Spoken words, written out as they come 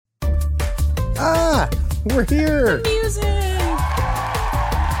We're here. Music.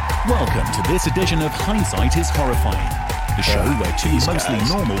 Welcome to this edition of Hindsight is Horrifying, the show where two mostly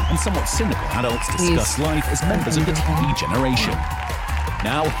normal and somewhat cynical adults discuss life as members of the TV generation.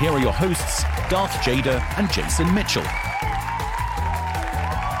 Now, here are your hosts, Darth Jada and Jason Mitchell.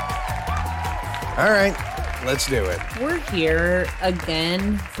 All right, let's do it. We're here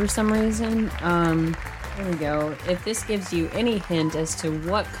again for some reason. Here we go. If this gives you any hint as to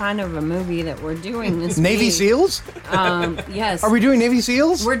what kind of a movie that we're doing this Navy week, SEALs? yes. Are we doing Navy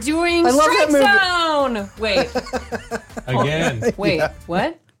SEALs? We're doing I love Strike that Zone! Wait, Again. wait,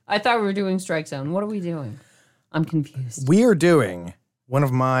 what? I thought we were doing Strike Zone. What are we doing? I'm confused. We are doing one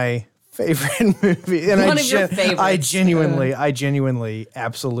of my favorite movies. And One of your favorites. I genuinely,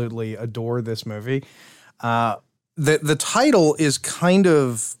 absolutely adore this movie. The title is kind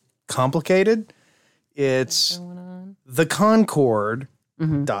of complicated. It's The Concorde, ...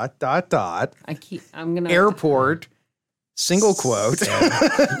 I'm gonna airport, single quote,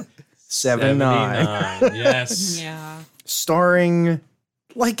 79. Yes. Yeah. Starring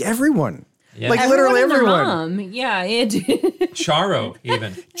like everyone. Yeah. Like literally and their everyone. mom. Yeah, it. Charo,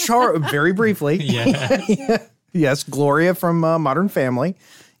 even. Very briefly. Yeah. Yes, Gloria from Modern Family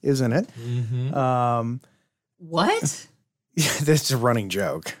is in it. Mm-hmm. What? This is a running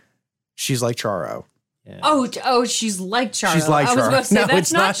joke. She's like Charo. Yeah. Oh, she's like Charo. She's like I was Charo. about to say, No, that's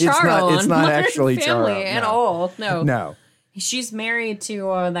it's not not- it's Charo. not- it's on not Modern actually Family Charo, at no. all. No. No. She's married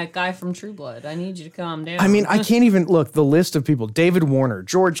to that guy from True Blood. I need you to calm down. I mean, I can't even look the list of people. David Warner,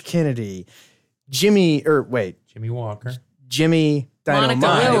 George Kennedy, Jimmy Walker. Jimmy Monica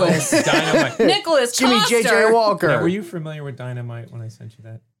Dynamite. Lewis. Dynamite. Nicholas Jimmy Coster. J.J. Walker. Yeah, were you familiar with Dynamite when I sent you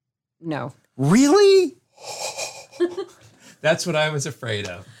that? No. Really? That's what I was afraid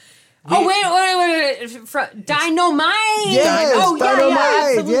of. Oh, wait. Dynamite. Yes, oh, yeah, Dynamite,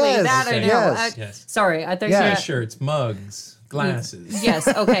 absolutely. yes, That I okay. know. yes. Yes. Sorry, I thought you Yeah. said... Shirts, mugs, glasses. Yes,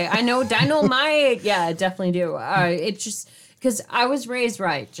 okay. I know Dynamite. Yeah, I definitely do. It's just because I was raised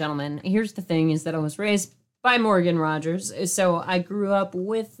right, gentlemen. Here's the thing is that I was raised by Morgan Rogers. So I grew up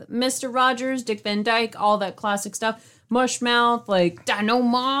with Mr. Rogers, Dick Van Dyke, all that classic stuff. Mushmouth, like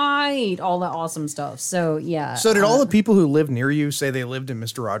Dynamite, all that awesome stuff. So, yeah. So did all the people who lived near you say they lived in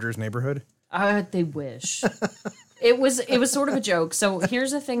Mr. Rogers' neighborhood? They wish. It was sort of a joke. So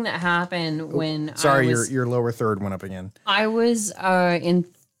here's the thing that happened when Sorry, I was... your lower third went up again. I was in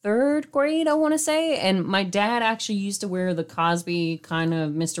third grade, I want to say, and my dad actually used to wear the Cosby kind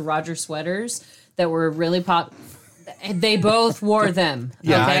of Mr. Rogers sweaters that were really pop. They both wore them.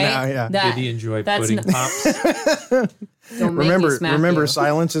 Yeah, okay? I know, yeah. Did he enjoy pudding pops? Don't make me smack Remember, you.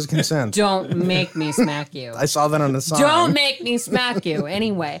 silence is consent. Don't make me smack you. I saw that on the sign. Don't make me smack you.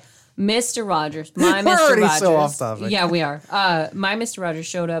 Anyway, Mr. Rogers, my We're Mr. already Rogers. so off topic. Yeah, we are. My Mr. Rogers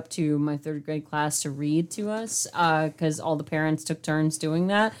showed up to my third grade class to read to us because all the parents took turns doing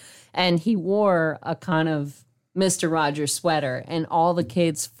that. And he wore a kind of Mr. Rogers sweater, and all the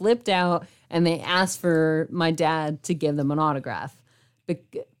kids flipped out and they asked for my dad to give them an autograph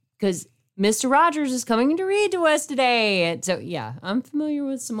because Mr. Rogers is coming to read to us today. And so, yeah, I'm familiar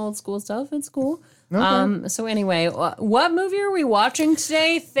with some old school stuff. It's cool. Okay. So anyway, what movie are we watching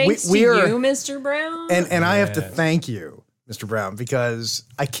today? Thanks We to are- you, Mr. Brown. And I have to Yes. thank you, Mr. Brown, because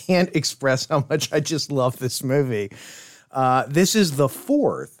I can't express how much I just love this movie. This is the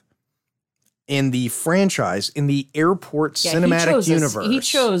fourth in the franchise, in the airport cinematic universe. He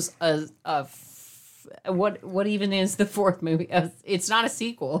chose what even is the fourth movie? It's not a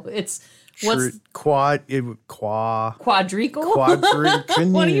sequel. It's what's quadricle?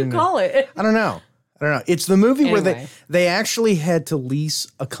 Quadricle. What do you call it? I don't know. It's the movie where Anyway. they actually had to lease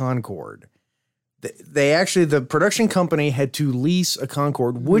a Concorde. The production company had to lease a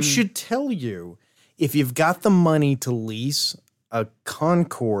Concorde, which should tell you if you've got the money to lease a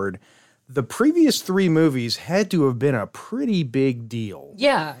Concorde, the previous three movies had to have been a pretty big deal.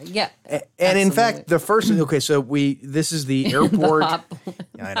 Yeah. And in fact, the first, so this is the airport. Hot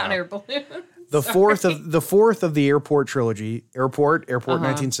I know. air balloon. The fourth of the airport trilogy, Airport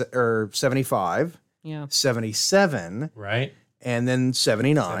 1975, Yeah. 77, Right? and then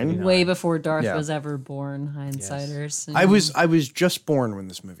 79. Way before Darth Yeah. was ever born, hindsighters. I was just born when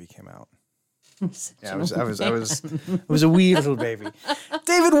this movie came out. Yeah, I was a wee little baby.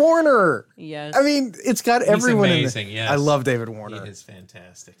 David Warner. Yes. I mean, it's got everyone amazing, in it. yes. I love David He Warner. is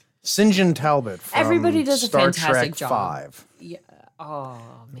fantastic. St. John Talbot from Everybody does a Star fantastic Trek job. 5. Yeah. Oh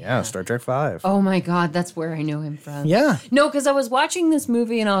man. Yeah, Star Trek 5. Oh my God, that's where I know him from. Yeah. No, because I was watching this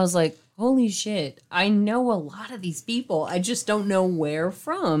movie and I was like, holy shit, I know a lot of these people. I just don't know where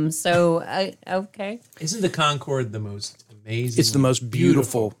from. So, okay. Isn't the Concorde the most amazing? It's the most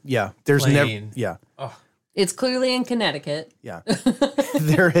beautiful. Yeah. There's never. plane. Yeah. Oh, It's clearly in Connecticut. Yeah.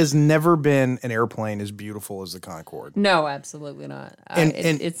 There has never been an airplane as beautiful as the Concorde. No, absolutely not. And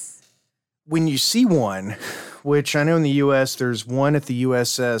It's when you see one, which I know in the U.S. there's one at the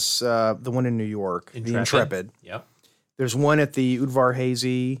USS, the one in New York, the Intrepid. Yep. There's one at the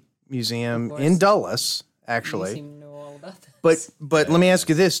Udvar-Hazy Museum in Dulles, actually. You seem to know all about this. But let me ask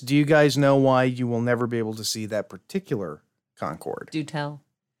you this. Do you guys know why you will never be able to see that particular Concorde? Do tell.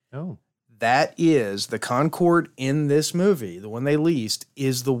 Oh. That is the Concorde in this movie, the one they leased,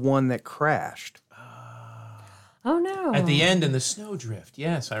 is the one that crashed. Oh, no. At the end in the snowdrift.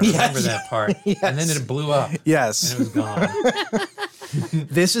 Yes, I remember that part. Yes. And then it blew up. Yes. And it was gone.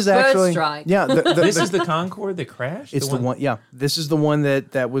 This is actually... strike. Yeah. This is the Concorde that crashed? It's the one. Yeah. This is the one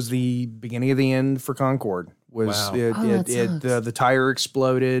that was the beginning of the end for Concorde. Was Wow. the tire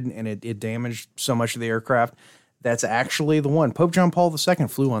exploded and it damaged so much of the aircraft. That's actually the one. Pope John Paul II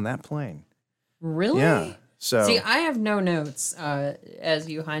flew on that plane. Really? Yeah. So See, I have no notes, as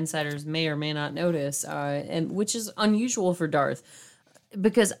you hindsighters may or may not notice, and which is unusual for Darth,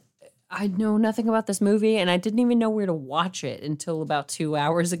 because I know nothing about this movie, and I didn't even know where to watch it until about 2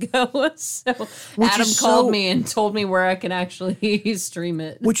 hours ago. So Adam called me and told me where I can actually stream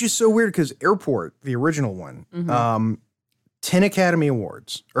it. Which is so weird because Airport, the original one, 10 Academy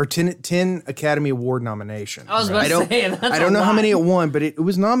Awards or 10 Academy Award nominations. I was about to say, that's I don't a know how lot. many it won, but it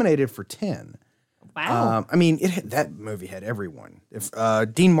was nominated for 10. Wow. I mean, that movie had everyone. If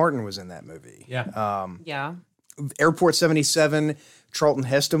Dean Martin was in that movie. Yeah. Yeah. Airport 77, Charlton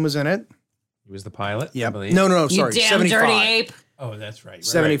Heston was in it. He was the pilot, Yeah. I believe. No, You sorry. damn 75. dirty ape. Oh, that's right.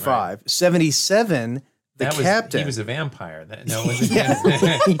 75. Right. 77, the captain. He was a vampire. No, was it?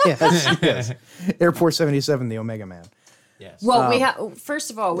 yes. Airport 77, the Omega Man. Yes. Well, we have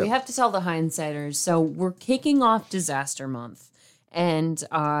first of all, we have to tell the hindsighters. So we're kicking off Disaster Month, and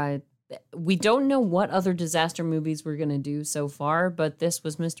we don't know what other disaster movies we're going to do so far, but this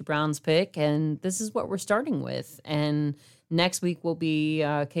was Mr. Brown's pick, and this is what we're starting with. And next week we'll be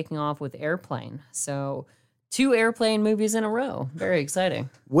kicking off with Airplane. So 2 airplane movies in a row. Very exciting.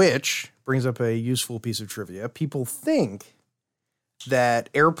 Which brings up a useful piece of trivia. People think that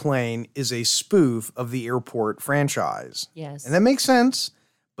Airplane is a spoof of the Airport franchise. Yes. And that makes sense,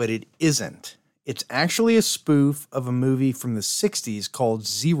 but it isn't. It's actually a spoof of a movie from the 60s called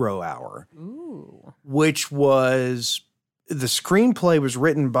 0 Hour, which was, the screenplay was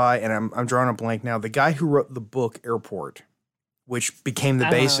written by, and I'm drawing a blank now, the guy who wrote the book Airport, which became the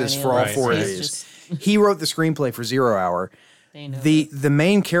I don't know basis any for of all those. 4 of He's these. He wrote the screenplay for 0 Hour. They know The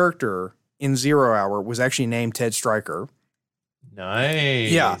main character in 0 Hour was actually named Ted Stryker.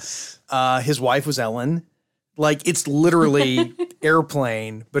 Nice. Yeah. His wife was Ellen. Like, it's literally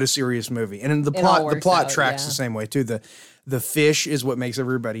Airplane, but a serious movie. And in the all plot works out, tracks yeah. the same way too. The fish is what makes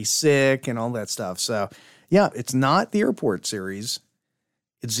everybody sick and all that stuff. So yeah, it's not the Airport series.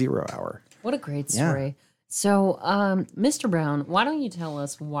 It's 0 Hour. What a great Yeah. story. So, Mr. Brown, why don't you tell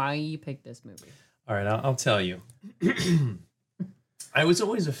us why you picked this movie? All right, I'll tell you. I was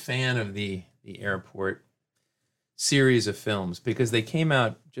always a fan of the Airport series of films because they came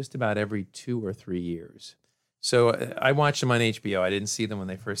out just about every 2 or 3 years. So I watched them on HBO. I didn't see them when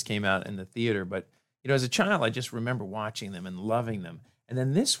they first came out in the theater, but as a child, I just remember watching them and loving them. And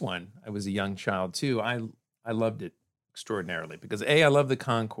then this one, I was a young child too. I loved it extraordinarily because I love the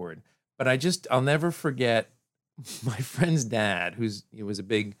Concorde, but I'll never forget my friend's dad, he was a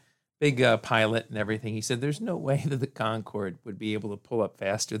big pilot and everything. He said, "There's no way that the Concorde would be able to pull up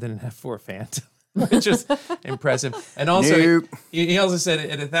faster than an F4 Phantom." Which is impressive. And also, Nope. he also said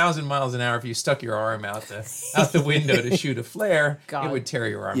at 1,000 miles an hour, if you stuck your arm out the window to shoot a flare, God. it would tear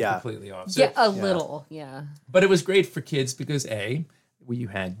your arm Yeah. completely off. So, Yeah, a little, yeah. But it was great for kids because you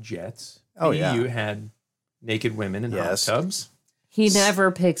had jets. Oh, B, yeah. you had naked women in Yes. hot tubs. He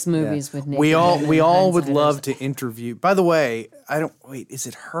never picks movies with naked We all women, would hindsighters. love to interview. By the way, is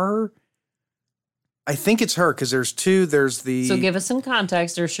it her? I think it's her because there's 2. There's the So give us some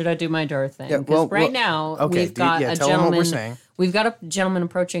context, or should I do my Darth thing? Yeah, Because well, now okay, we've got a tell them what we're gentleman. saying. We've got a gentleman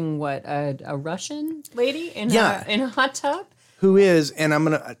approaching a Russian lady in Yeah. a hot tub. Who is, and I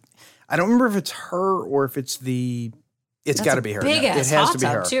don't remember if it's her or if it's the. It's got to be her. Big No, ass it has hot to be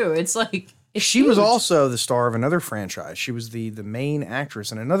tub her. too. It's like it's She was huge. also the star of another franchise. She was the main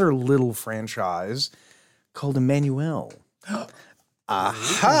actress in another little franchise called Emmanuel.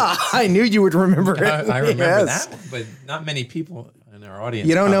 Aha! I knew you would remember it. I remember Yes. that one, but not many people in our audience.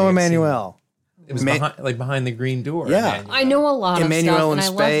 You don't know probably have seen Emmanuel. It was behind the green door. Yeah. Emmanuel. I know a lot Emmanuel of in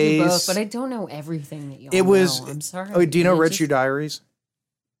stuff, and I love you both, Space. but I don't know everything that y'all It was. know. I'm sorry. Oh, do you know I Red just- Shoe Diaries?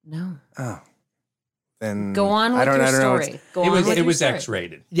 No. Oh, then Go on with your story. Go on with It your was story.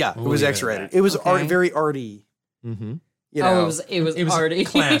 X-rated. Yeah, it We'll was leave it at X-rated. that. It was Okay. very arty. Mm-hmm. You know, it was It was arty.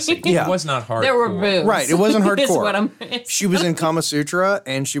 classic. Yeah. It was not hardcore. There were boobs. Right, it wasn't Is hardcore. what I'm she was in Kama Sutra,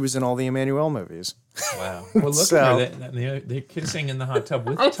 and she was in all the Emmanuel movies. Wow. Well, look So- at her. They're kissing in the hot tub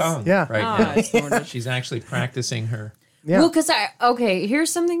with tongue. Yeah. Right Ah, I snorted. now. She's actually practicing her. Yeah. Well, because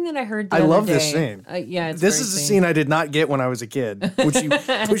here's something that I heard the I other love day. this scene. Yeah, it's This great is a scene I did not get when I was a kid, which he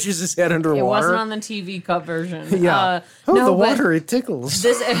pushes his head It underwater. wasn't on the TV cut version. Yeah. No, the but water, it tickles.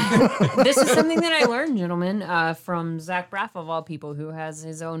 This this is something that I learned, gentlemen, from Zach Braff of all people, who has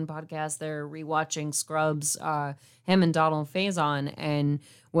his own podcast. They're rewatching Scrubs. Him and Donald Faison, and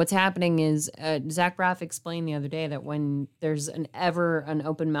what's happening is Zach Braff explained the other day that when there's an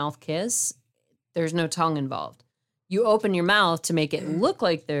open mouth kiss, there's no tongue involved. You open your mouth to make it look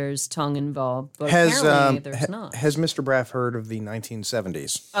like there's tongue involved, but apparently there's not. Has Mr. Braff heard of the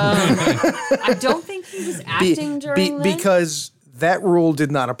 1970s? I don't think he was acting during then. Because that rule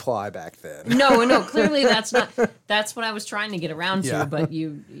did not apply back then. No, clearly that's what I was trying to get around to, Yeah. but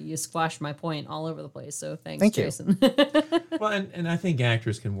you squashed my point all over the place. So thanks, Thank you. Jason. Well, and I think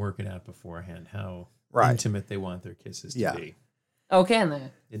actors can work it out beforehand how Right. intimate they want their kisses to Yeah. be. Oh, can they?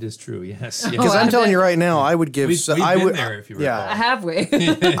 It is true. Yes. Because Oh, I'm I telling bet- you right now, I would give. We've I been would. there, if you yeah, Have we?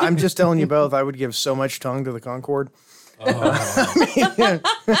 I'm just telling you both. I would give so much tongue to the Concorde. Oh,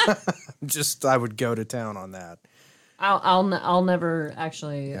 I would go to town on that. I'll never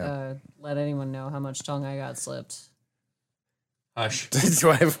actually let anyone know how much tongue I got slipped. hush.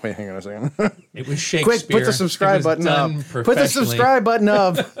 Do I have? Wait, hang on a second. It was Shakespeare. Quick, put the subscribe It was button up. done Put the professionally. subscribe button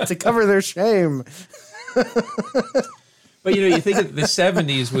up to cover their shame. But you think that the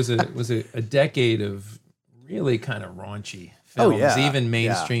 70s was a decade of really kind of raunchy films. yeah. Even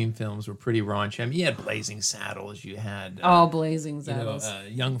mainstream films were pretty raunchy. I mean, you had Blazing Saddles, you had Oh, blazing you know, saddles.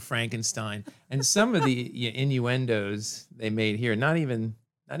 Young Frankenstein, and some of the innuendos they made here, not even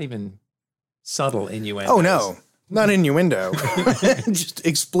subtle innuendos. Oh no, not innuendo. Just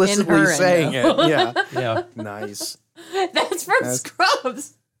explicitly Innuendo. saying it. Yeah, Yeah. nice. That's from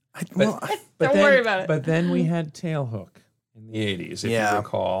Scrubs. Well, Don't worry about it. But then we had Tailhook in the 80s, if Yeah. you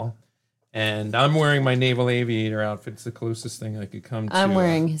recall. And I'm wearing my naval aviator outfit. It's the closest thing I could come to I'm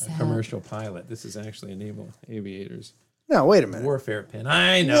wearing his a hat. commercial pilot. This is actually a naval aviator's no, wait a minute. warfare pin.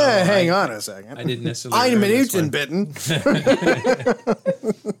 I know. Yeah, hang on a second. I didn't necessarily. I'm earn this Newton one, bitten.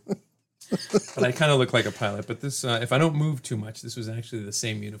 but I kind of look like a pilot. But this, if I don't move too much, this was actually the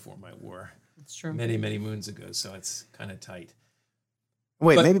same uniform I wore That's true. many moons ago. So it's kind of tight.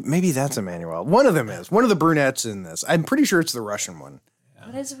 Wait, But- maybe that's Emmanuel. One of them is. One of the brunettes in this. I'm pretty sure it's the Russian one.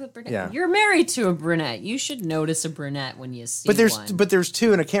 What is it with brunette? Yeah. You're married to a brunette. You should notice a brunette when you see But one. there's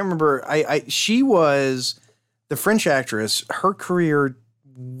two, and I can't remember. She was the French actress. Her career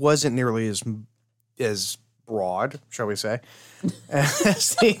wasn't nearly as broad, shall we say,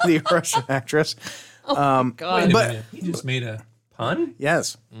 as the Russian actress. God. Wait a But- minute. He just made a pun?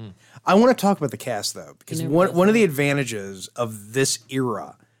 Yes. I want to talk about the cast though, because never one of the advantages of this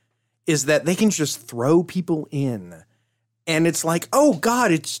era is that they can just throw people in, and it's like, oh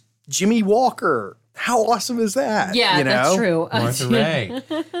God, it's Jimmy Walker. How awesome is that? Yeah, you know? that's true. Martha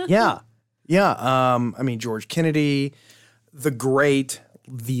Ray. Yeah. I mean, George Kennedy, the great,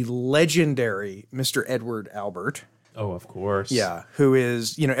 the legendary Mr. Edward Albert. Oh, of course. Yeah. Who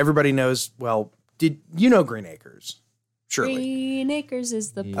is, everybody knows, well, did you know Green Acres? Surely. Green Acres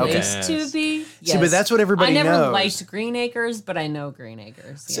is the Okay. place to be. See, but that's what everybody I never knows. liked Green Acres, but I know Green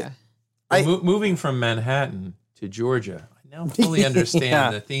Acres. Yeah. I- Moving from Manhattan to Georgia, I now fully understand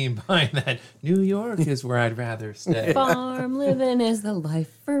Yeah. the theme behind that. New York is where I'd rather stay. Farm living is the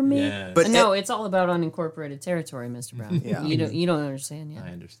life for me. Yeah. But No, it's all about unincorporated territory, Mr. Brown. Yeah. You don't understand yet.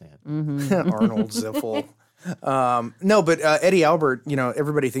 I understand. Arnold Ziffel. No, but Eddie Albert,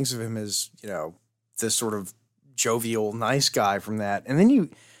 everybody thinks of him as, this sort of jovial, nice guy from that. And then you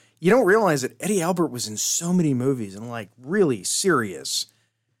don't realize that Eddie Albert was in so many movies and like really serious,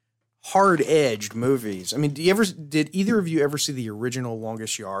 hard-edged movies. I mean, did either of you ever see the original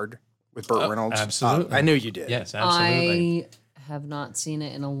Longest Yard with Burt Reynolds? absolutely. I knew you did. Yes, absolutely. I have not seen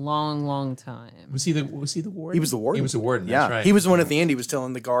it in a long, long time. Was he the warden? He was the warden. He was the warden. Yeah, That's right. he was the one at the end. He was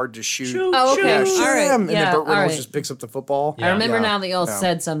telling the guard to shoot. Oh, okay. Yeah, All shoot right. him. And Yeah, then Burt all Reynolds right. just picks up the football. Yeah. I remember Yeah. now that y'all Yeah.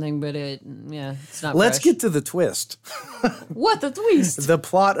 said something, but it's not Let's fresh. get to the twist. What the twist? The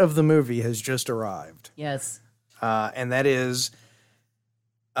plot of the movie has just arrived. Yes. And that is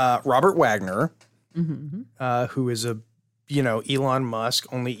Robert Wagner, who is Elon Musk,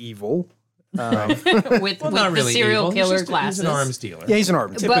 only evil. With Well, not the really serial evil. killer He's glasses. an arms dealer. Yeah, he's an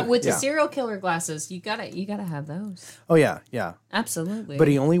army. But with the Yeah. serial killer glasses, you gotta have those. Oh yeah, yeah. Absolutely. But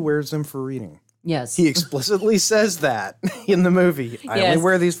he only wears them for reading. Yes. He explicitly says that in the movie. I Yes. only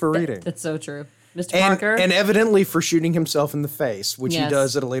wear these for reading. That's so true. Mr. Parker. And evidently for shooting himself in the face, which he Yes.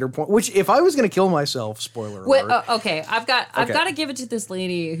 does at a later point. Which, if I was going to kill myself, spoiler Wait, alert. okay, I've got to give it to this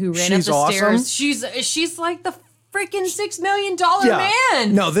lady who ran She's up the awesome. stairs. She's like the freaking $6 million Yeah.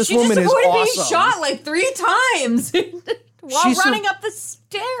 man. No, this she woman just is avoided awesome. being shot like 3 times while She's running up the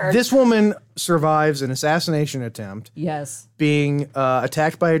stairs. This woman survives an assassination attempt, yes. being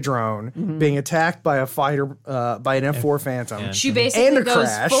attacked by a drone, being attacked by a fighter, by an F4 Phantom. She basically And a goes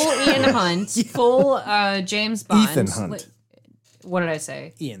crash. full Ian Hunt, full James Bond. Ethan Hunt. What did I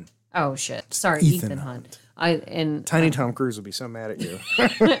say? Ian. Oh shit! Sorry, Ethan Ethan Hunt. Tiny Tom Cruise would be so mad at you.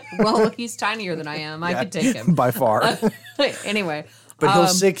 Well, he's tinier than I am. I could take him. By far. Anyway. But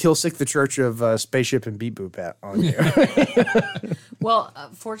he'll sick the Church of Spaceship and Beep Boop at on you. Well,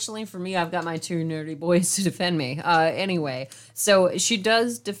 fortunately for me, I've got my 2 nerdy boys to defend me. Anyway, so she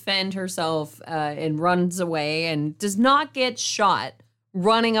does defend herself and runs away and does not get shot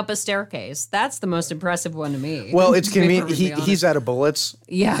running up a staircase. That's the most impressive one to me. Well, it's to be convenient. perfectly honest. He's out of bullets.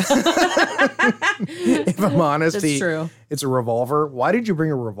 Yeah. If I'm honest, That's true. It's a revolver. Why did you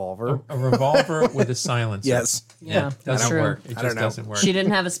bring a revolver? A revolver with a silencer. Yes. Yeah, that's Doesn't true. work. It I just don't know. doesn't work. She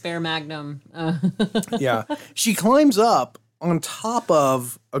didn't have a spare Magnum. Yeah. She climbs up on top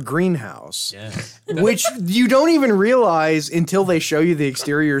of a greenhouse, Yes. which you don't even realize until they show you the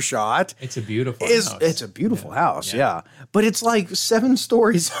exterior shot. It's a beautiful house. It's a beautiful house, yeah. But it's like 7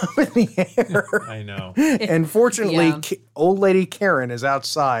 stories up in the air. I know. And fortunately, Yeah. old lady Karen is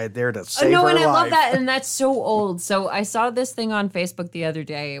outside there to save No, her and I life. love that, and that's so old. So I saw this thing on Facebook the other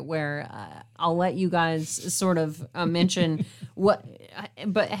day where I'll let you guys sort of mention what,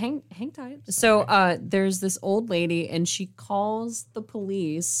 but hang tight. So there's this old lady, and she calls the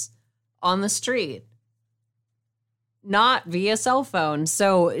police on the street, not via cell phone.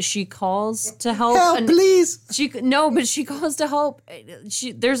 So she calls to help. Help, please. She calls to help.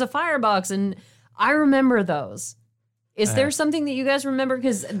 There's a firebox, and I remember those. Is there something that you guys remember?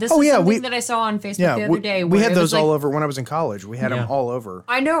 Because this is something that I saw on Facebook the other day. We where had it was those all like- over when I was in college. We had them all over.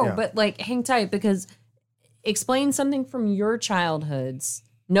 I know, Yeah. but like, hang tight, because explain something from your childhoods,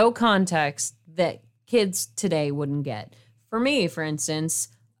 no context, that kids today wouldn't get. For me, for instance,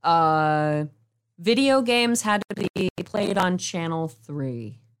 video games had to be played on Channel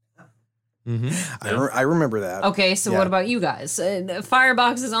 3. I remember that. Okay, so Yeah. what about you guys?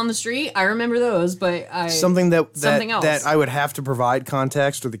 Fireboxes on the street, I remember those, but Something else else. I would have to provide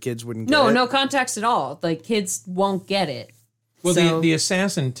context or the kids wouldn't get it. no context at all. Like, kids won't get it. Well, So- the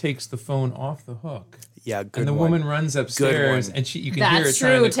assassin takes the phone off the hook. Yeah, good And the one. woman runs upstairs, one. and you can hear her That's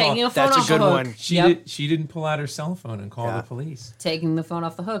trying true. to call. Taking a phone That's a off good the hook. one. She didn't pull out her cell phone and call Yeah. the police. Taking the phone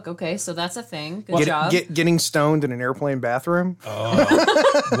off the hook. Okay, so that's a thing. Good job. Getting stoned in an airplane bathroom.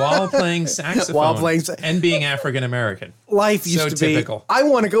 While playing saxophone. While playing and being African American. Life used So to typical. be. I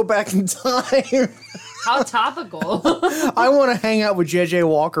want to go back in time. How topical. I want to hang out with JJ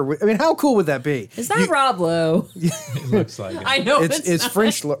Walker. I mean, how cool would that be? Is that Rob Lowe? It looks like it. I know It's not.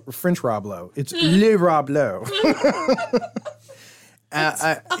 French Rob Lowe. It's Le Rob Lowe.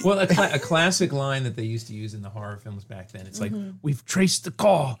 Well, a classic line that they used to use in the horror films back then. It's like, we've traced the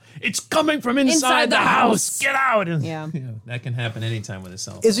call. It's coming from inside the house. Get out. And, Yeah. that can happen anytime with a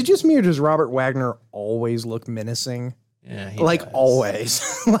cell phone. Is it just me or does Robert Wagner always look menacing? Yeah, he Like does.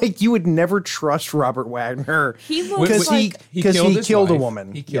 always. Like you would never trust Robert Wagner. He looks Because like he killed a wife.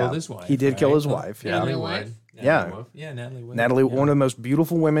 woman. He killed Yeah. his wife. He did kill right? his wife. Yeah. Natalie Natalie Wood? Wood. Yeah. Wood. Yeah, Natalie Wood. Natalie, Yeah. one of the most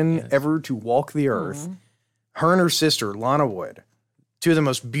beautiful women ever to walk the earth. Her and her sister, Lana Wood, two of the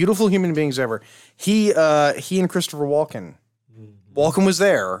most beautiful human beings ever. He and Christopher Walken. Walken was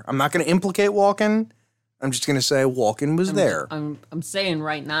there. I'm not going to implicate Walken. I'm just going to say Walken was there. I'm saying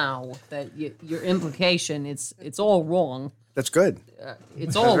right now that your implication it's all wrong. That's good. It's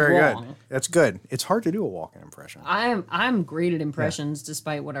That's all very wrong. good. That's good. It's hard to do a Walken impression. I'm great at impressions,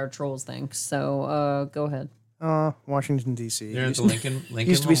 despite what our trolls think. So go ahead. Washington D.C. They're at the Lincoln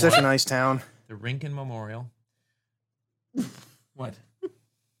used to be such a Memorial. nice town. The Lincoln Memorial. What?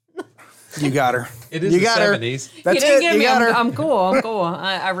 You got her. It is You the got her. 70s. That's You didn't it. get You me. got her. I'm cool. I'm cool.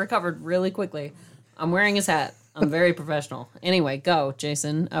 I recovered really quickly. I'm wearing his hat. I'm very professional. Anyway, go,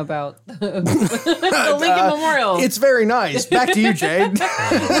 Jason, about the Lincoln Memorial. It's very nice. Back to you, Jade.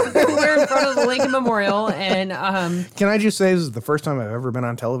 We're in front of the Lincoln Memorial, and Can I just say this is the first time I've ever been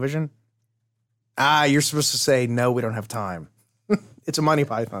on television? You're supposed to say, no, we don't have time. It's a Monty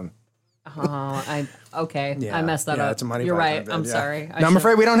Python. I messed that yeah, up. It's a Monty You're Python right. bit, I'm yeah. sorry. No, I'm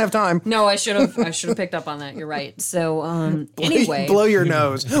afraid we don't have time. No, I should have picked up on that. You're right. So anyway, Blow your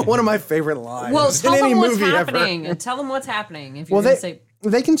nose. One of my favorite lines well, in tell any them what's movie happening. ever. Tell them what's happening. If you're Well, gonna they, say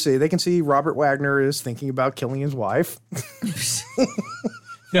They can see Robert Wagner is thinking about killing his wife.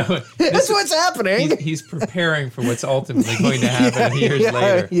 No, That's what's happening. he's preparing for what's ultimately going to happen years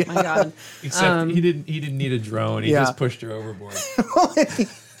later. Yeah. Oh my God. Except he didn't need a drone. He Yeah. just pushed her overboard.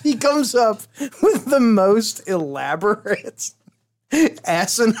 He comes up with the most elaborate,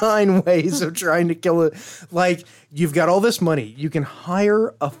 asinine ways of trying to kill it. Like, you've got all this money. You can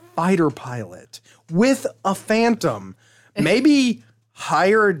hire a fighter pilot with a Phantom. Maybe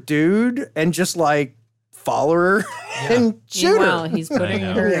hire a dude and just like follow her and shoot Meanwhile, her. he's putting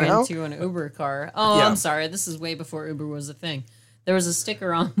I know. her You know? into an Uber car. Oh, Yeah. I'm sorry. This is way before Uber was a thing. There was a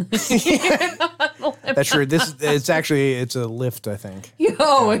sticker on. That's true. It's a Lyft, I think.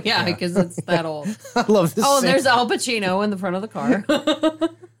 Oh, yeah, because it's that old. I love this. Oh, scene. there's Al Pacino in the front of the car.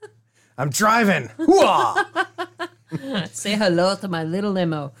 I'm driving. Hooah! Say hello to my little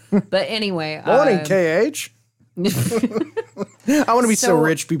limo. But anyway. Morning, KH. I want to be so So-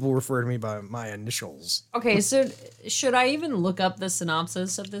 rich people refer to me by my initials. Okay, so should I even look up the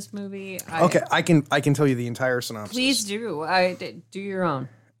synopsis of this movie? Okay, I can tell you the entire synopsis. Please do. Do your own.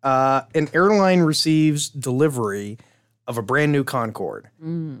 An airline receives delivery of a brand new Concorde.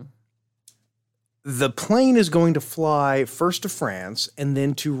 The plane is going to fly first to France and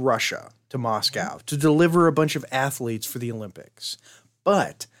then to Russia, to Moscow, to deliver a bunch of athletes for the Olympics.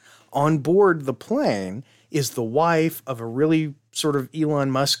 But on board the plane is the wife of a really sort of Elon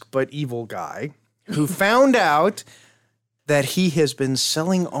Musk but evil guy who found out that he has been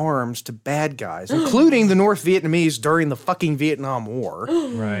selling arms to bad guys, including the North Vietnamese during the fucking Vietnam War.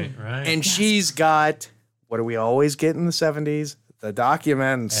 Right. And she's got, what do we always get in the 70s? The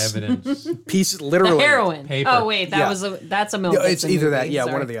documents. Evidence. Pieces, literally. The heroin. Paper. Oh wait, Yeah. that's a Mel Yeah, it's Gibson either movie. that. Yeah,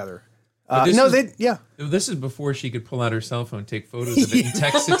 Sorry. one or the other. this No, is- yeah. This is before she could pull out her cell phone, take photos of it, and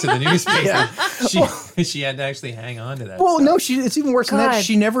text it to the newspaper. She had to actually hang on to that. Well, stuff. no, it's even worse than that. God.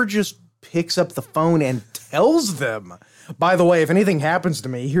 She never just picks up the phone and tells them, by the way, if anything happens to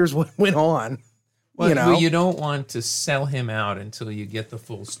me, here's what went on. Well, you know? you don't want to sell him out until you get the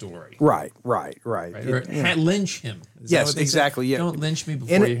full story. Right. Right? Or lynch him. Is that Yes, what they say? exactly, yeah. Don't lynch me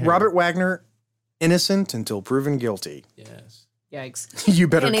before you have Robert Wagner, innocent until proven guilty. Yes. Yikes. You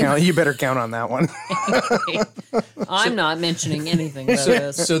better Anyway. count. You better count on that one. I'm not mentioning anything about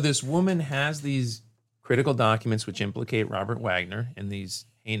this. So this woman has these critical documents which implicate Robert Wagner in these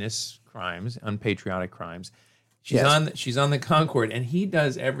heinous crimes, unpatriotic crimes. She's on the Concorde, and he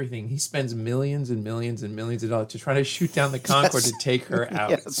does everything. He spends millions and millions and millions of dollars to try to shoot down the Concorde to take her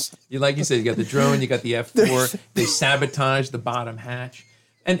out. Yes. Like you said, you got the drone, you got the F4. They sabotage the bottom hatch,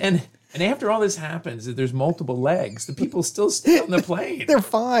 and after all this happens, there's multiple legs. The people still stay on the plane. They're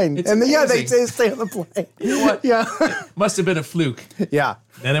fine. It's And they amazing. stay on the plane. You know what? Yeah. Must have been a fluke. Yeah.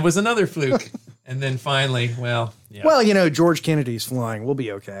 Then it was another fluke, and then finally, well, yeah. Well, George Kennedy's flying. We'll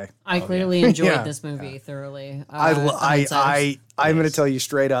be okay. I clearly enjoyed Yeah. this movie thoroughly. I'm hindsight. going to tell you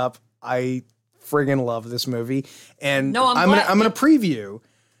straight up. I friggin' love this movie, and No, I'm glad- I'm going to preview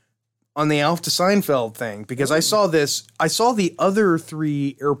on the Alf to Seinfeld thing because I saw the other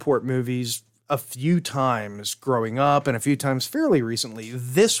 3 airport movies a few times growing up and a few times fairly recently.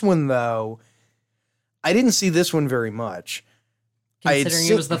 This one though, I didn't see this one very much. Considering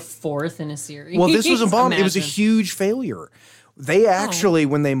it was the 4th in a series. Well, this was a bomb. It was a Imagine. huge failure. They actually,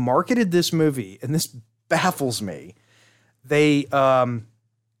 when they marketed this movie, and this baffles me, they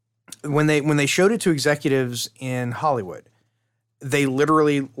when they showed it to executives in Hollywood, they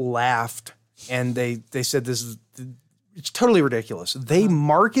literally laughed and they said it's totally ridiculous. They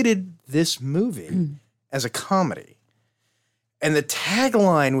marketed this movie as a comedy. And the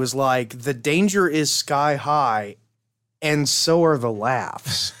tagline was like, "The danger is sky high, and so are the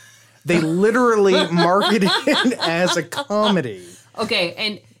laughs." They literally marketed it as a comedy. Okay,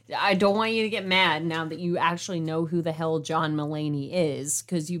 and I don't want you to get mad now that you actually know who the hell John Mulaney is,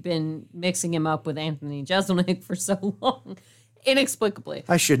 because you've been mixing him up with Anthony Jeselnik for so long, inexplicably.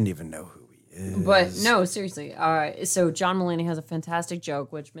 I shouldn't even know who he is. But no, seriously. So John Mulaney has a fantastic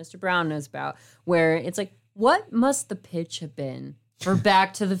joke, which Mr. Brown knows about, where it's like, what must the pitch have been for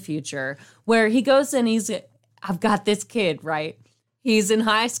Back to the Future, where he goes and I've got this kid, right? He's in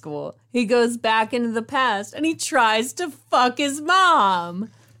high school. He goes back into the past and he tries to fuck his mom.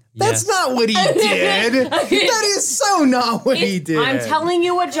 That's not what he did. That is so not what he did. I'm telling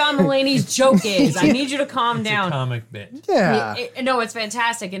you what John Mulaney's joke is. I need you to calm It's a down. comic bit. Yeah. No, it's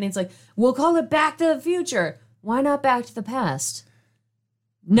fantastic. And it's like, we'll call it Back to the Future. Why not Back to the Past?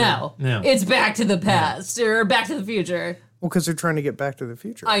 No. It's Back to the Past or Back to the Future. Well, because they're trying to get Back to the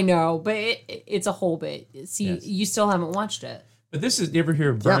Future. I know, but it's a whole bit. See, Yes. you still haven't watched it. But you ever hear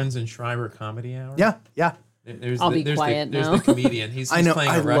of Burns and Schreiber Comedy Hour? Yeah. I'll be quiet there's now. the comedian. He's I know.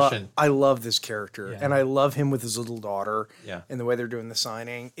 playing a Russian. I love this character, Yeah. and I love him with his little daughter. Yeah. And the way they're doing the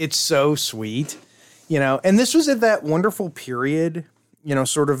signing, it's so sweet, And this was at that wonderful period,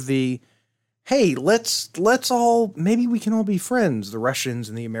 sort of the, hey, let's all maybe we can all be friends, the Russians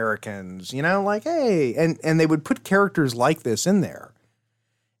and the Americans, like hey, and they would put characters like this in there,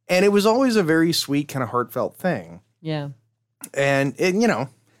 and it was always a very sweet kind of heartfelt thing, Yeah. and And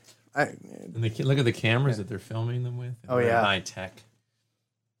look at the cameras that they're filming them with. Oh, Very yeah. high tech.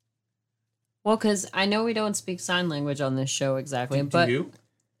 Well, because I know we don't speak sign language on this show exactly, but Do you?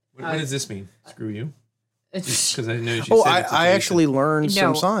 What does this mean? Screw you. it's, Because I know you Oh, said I it to actually learned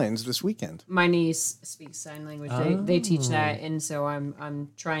some No. signs this weekend. my niece speaks sign language. They teach that, and so I'm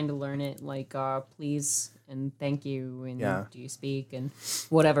trying to learn it, like please and thank you and Yeah. do you speak and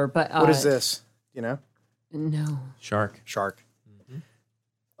whatever. But What is this? No. Shark. Shark.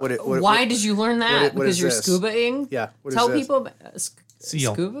 Why did you learn that? what Because is you're this? scubaing. Yeah. What is Tell this? people about,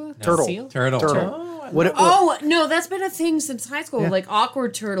 Seal. scuba No. Turtle. Seal? Turtle. Turtle. Oh, What? Oh no, that's been a thing since high school. Yeah. Like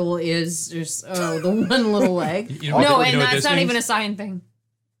awkward turtle is just the one little leg. You know what- No, you and know what that's this not means? even a sign thing.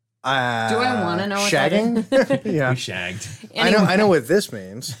 Do I wanna know what that shagging? Yeah. We shagged. Anyway, I know what this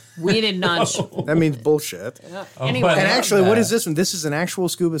means. we did not. That means bullshit. Oh, Anyway. I And love actually, what that. is this one? This is an actual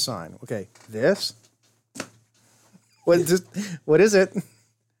scuba sign. Okay, this. What is it?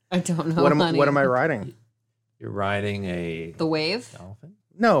 I don't know. What am honey. I writing? You're riding a The wave? dolphin?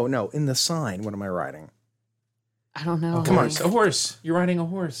 No, in the sign. What am I writing? I don't know. Come on. honey. A horse. You're riding a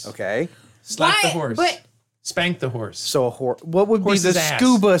horse. Okay, Slap the Why? horse. But Spank the horse. so a horse. What would Horse's be the ass.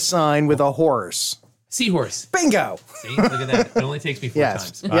 scuba sign with a horse? Seahorse. Bingo. See? Look at that. It only takes me 4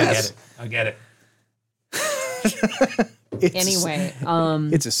 Yes. times. Yes. I get it. anyway,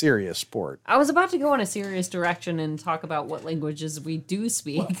 It's a serious sport. I was about to go in a serious direction and talk about what languages we do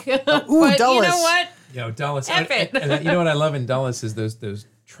speak. Ooh, but you Dulles. know what? Dulles. F it. And you know what I love in Dulles is those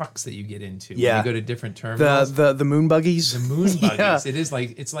trucks that you get into. Yeah. When you go to different terminals. The moon buggies. The moon buggies. Yeah.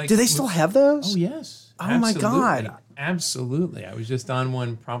 It's like. Do they still have those? Oh yes. Oh, my Absolutely. God. Absolutely. I was just on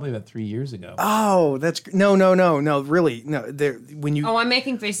one probably about 3 years ago. Oh, no, really, no. There, when you Oh, I'm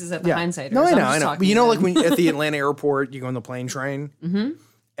making faces at the hindsighters. No, I I'm know, just I know. talking But you to know, them. like when at the Atlanta airport, you go on the plane train. Mm-hmm.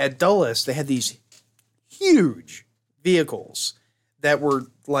 At Dulles, they had these huge vehicles that were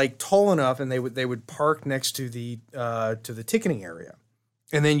like tall enough, and they would park next to the ticketing area,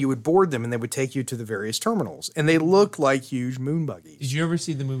 and then you would board them, and they would take you to the various terminals, and they looked like huge moon buggies. Did you ever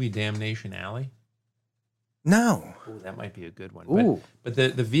see the movie Damnation Alley? No. Oh, that might be a good one. Ooh. But the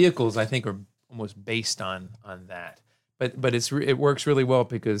vehicles I think are almost based on that. But it works really well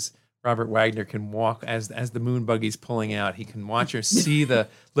because Robert Wagner can walk as the moon buggy's pulling out. He can watch her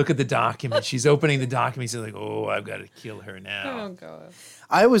look at the document. She's opening the document. He's like, "Oh, I've got to kill her now." Oh god.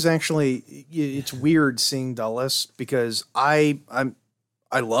 I was actually. It's weird seeing Dulles because I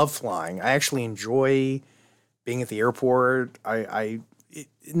love flying. I actually enjoy being at the airport.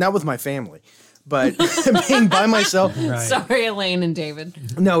 Not with my family, but being by myself. Right. Sorry, Elaine and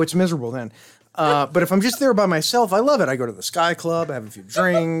David. No, it's miserable then. But if I'm just there by myself, I love it. I go to the Sky Club, I have a few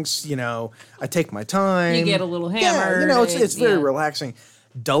drinks, I take my time. You get a little Yeah, hammered. it's very yeah. relaxing.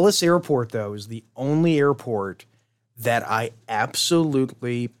 Dulles Airport, though, is the only airport that I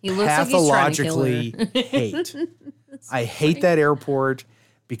absolutely He looks like he's trying to kill pathologically hate. I hate that airport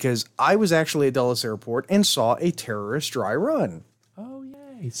because I was actually at Dulles Airport and saw a terrorist dry run. Oh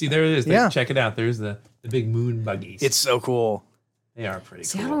yay! See, there it is. Yeah. Check it out. There's the big moon buggies. It's so cool. They are pretty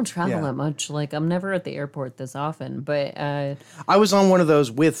See, cool. I don't travel Yeah. that much. Like, I'm never at the airport this often. But I was on one of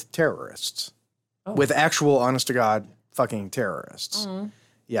those with terrorists, with actual, honest to God, fucking terrorists.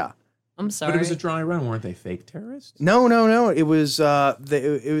 Yeah. I'm sorry. But it was a dry run, weren't they? Fake terrorists? No. It was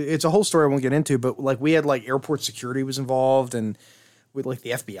it's a whole story I won't get into, but like we had like airport security was involved, and with like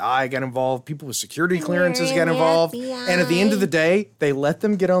the FBI got involved. People with security clearances got involved, and at the end of the day, they let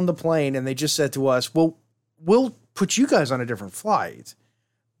them get on the plane, and they just said to us, "Well, we'll put you guys on a different flight."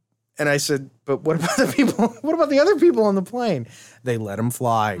 And I said, "But what about the people? What about the other people on the plane?" They let them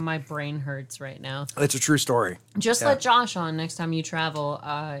fly. My brain hurts right now. It's a true story. Just let Josh on next time you travel,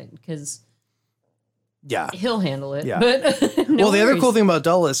 because Yeah. he'll handle it. Yeah. But no Well, the other worries. cool thing about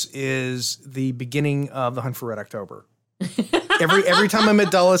Dulles is the beginning of the Hunt for Red October. every time I'm at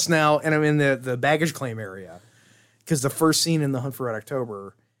Dulles now, and I'm in the baggage claim area, because the first scene in the Hunt for Red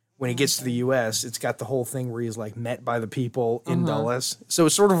October, when he gets to the U.S., it's got the whole thing where he's like met by the people in Dulles. So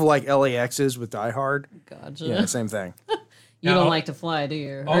it's sort of like LAX is with Die Hard. Gotcha. Yeah, same thing. You Now, don't like to fly, do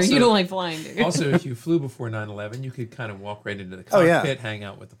you? Or also- you don't like flying, do you? Also, if you flew before 9/11, you could kind of walk right into the Oh, cockpit, yeah. hang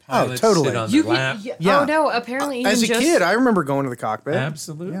out with the pilots, totally. sit on You their lap. Yeah. Oh no! Apparently, even As a just, kid, I remember going to the cockpit.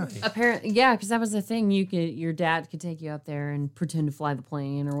 Absolutely. apparently, yeah, because that was the thing. Your dad could take you up there and pretend to fly the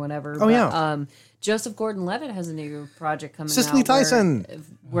plane or whatever. Oh, yeah. Joseph Gordon-Levitt has a new project coming Cicely out where- Tyson.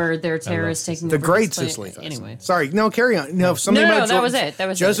 where they're terrorists taking The over great his plane. Cicely Tyson. Anyway, Sorry, no, carry on. No, something No, about that was it. That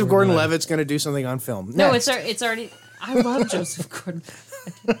was Joseph it. Gordon-Levitt's going to do something on film. no, Next. it's already. I love Joseph Gordon.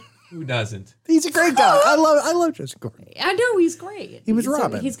 Who doesn't? He's a great guy. I love Joseph Gordon. I know he's great. He was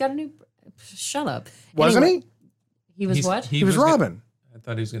Robin. He's got a new. Shut up. Wasn't Anyway, He was He's- what? he? He was Robin I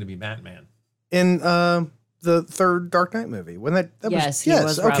thought he was going to be Batman. in the third Dark Knight movie. Wasn't that Yes, was he yes.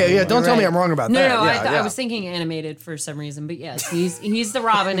 was Okay, Robin. yeah. Don't You're tell me right. I'm wrong about No, that. no, yeah, I was thinking animated for some reason, but yes, he's the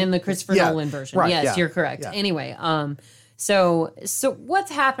Robin in the Christopher Yeah, Nolan version. right, Yes, yeah, you're correct. yeah. Anyway, so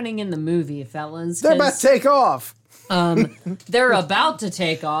what's happening in the movie, fellas? They're about 'Cause, to take off. they're about to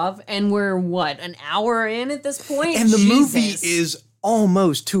take off, and we're what, an hour in at this point? And the movie Jesus. is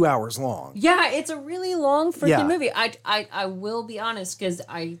almost 2 hours long. Yeah, it's a really long freaking Yeah. movie. I will be honest, because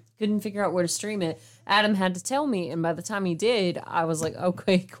I couldn't figure out where to stream it. Adam had to tell me, and by the time he did, I was like,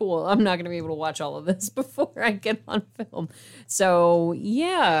 okay, cool. I'm not going to be able to watch all of this before I get on film. So,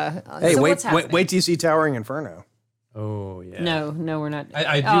 yeah. Hey, so wait, what's happening? wait till you see Towering Inferno. Oh, yeah. No, we're not.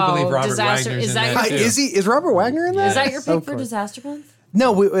 I do believe Robert Disaster. Wagner's Is in that that, your, too. Is Robert Wagner in that? is that your pick Of for course. Disaster Month?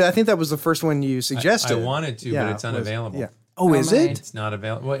 No, I think that was the first one you suggested. I wanted to, Yeah, but it's it was- unavailable. Yeah. Oh, is my. it? It's not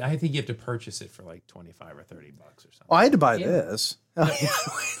available. Well, I think you have to purchase it for like $25 or $30 or something. Oh, I had to buy Yeah. this.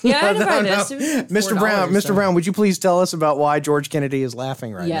 Yeah, I had to buy this. It was Mr. Brown, $4, Mr. so- Brown, would you please tell us about why George Kennedy is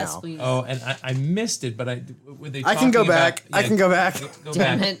laughing right Yes, now? please. Oh, and I missed it, but were they I can go talking back. about- I can go back. Go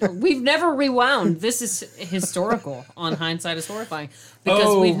Damn back. it. We've never rewound. This is historical on Hindsight is Horrifying.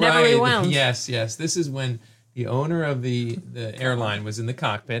 Because we've never right. rewound. Yes. This is when the owner of the airline was in the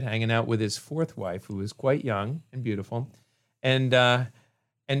cockpit hanging out with his fourth wife, who was quite young and beautiful.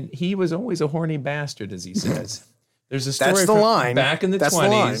 And he was always a horny bastard, as he says. There's a story That's the from line. back in the That's the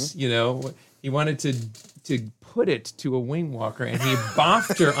line. 20s, you know, he wanted to put it to a wing walker, and he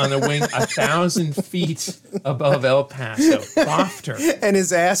boffed her on the wing 1,000 feet above El Paso. Boffed her. And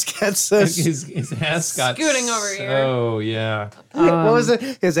his ass got so. His ass got Scooting over here. Oh, yeah. what was it?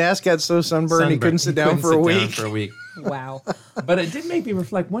 His ass got so sunburned he couldn't sit down for a week. Wow. But it did make me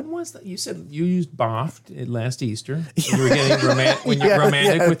reflect. When was that? You said you used boffed at last Easter. You were getting when you're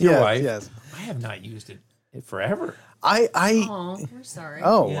romantic with your wife. Yes. I have not used it forever. I Oh, we're sorry.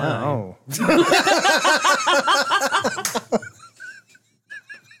 oh Yeah. wow.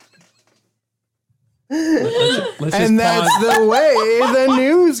 Let's just And that's the way the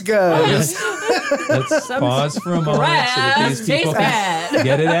news goes. let's pause for a moment so that Crabs these people taste bad.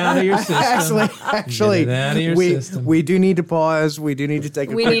 get it out of your system. Actually, Get it out of your we system. we do need to pause. We do need to take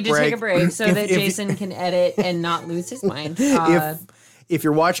a We quick need to break. take a break so If- that if- Jason can edit and not lose his mind. If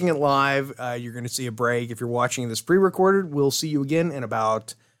you're watching it live, you're going to see a break. If you're watching this pre-recorded, we'll see you again in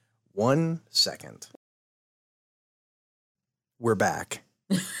about 1 second. We're back.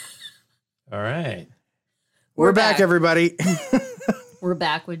 All right. We're back, everybody. We're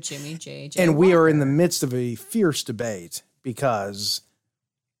back with Jimmy J. And we are in the midst of a fierce debate because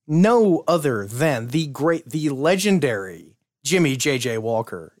no other than the legendary Jimmy J.J.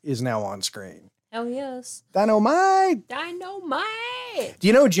 Walker is now on screen. Oh, yes. Dynamite! Dynamite! Do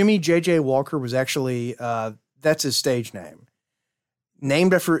you know Jimmy J.J. Walker was actually, that's his stage name,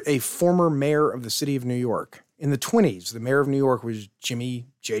 named after a former mayor of the city of New York. In the 20s, the mayor of New York was Jimmy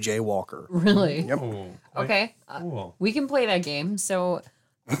J.J. Walker. Really? Yep. Oh, Okay. cool. We can play that game. So,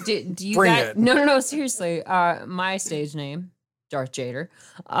 do you Bring guys? it. No, seriously. My stage name, Darth Jader.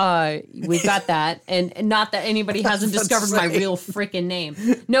 We've got that, and not that anybody hasn't discovered my real freaking name.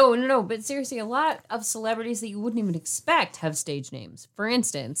 No. But seriously, a lot of celebrities that you wouldn't even expect have stage names. For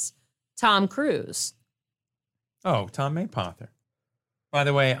instance, Tom Cruise. Oh, Tom Maypother. By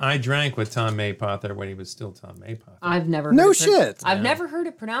the way, I drank with Tom Maypother when he was still Tom Maypother. I've never. No heard it shit. I've Yeah. never heard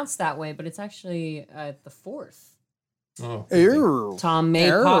it pronounced that way, but it's actually the fourth. Oh, Ew. Tom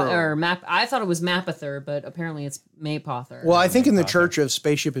Error. Maypother or Map. I thought it was Mapother, but apparently it's Maypother. Well, I think in the Maypother. Church of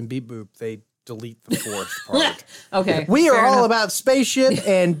Spaceship and Beep Boop, they delete the fourth part. Okay. We are fair all enough. about spaceship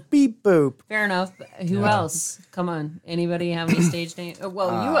and beep boop. Fair enough. Who else? Come on. Anybody have any stage name?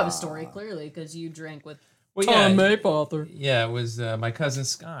 Well, you have a story clearly because you drank with Well, Tom yeah, Maypother. yeah, it was my cousin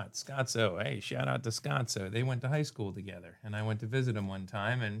Scott. Scotzo. Hey, shout out to Scotzo. They went to high school together, and I went to visit him one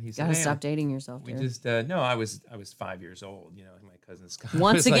time, and he said, Gotta "Hey, stop dating yourself, we dude. just no, I was 5 years old. You know, my cousin Scott.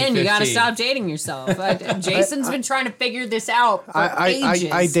 Once was like again, you got to 15. stop dating yourself. Jason's been trying to figure this out for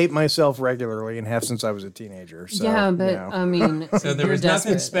ages. I date myself regularly and have since I was a teenager. So, yeah, but you know. I mean, So there you're was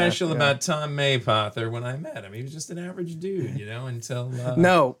nothing desperate. special about Tom Maypother when I met him. He was just an average dude, until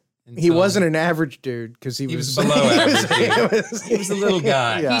No, he until- wasn't an average dude because he was below average. He was a little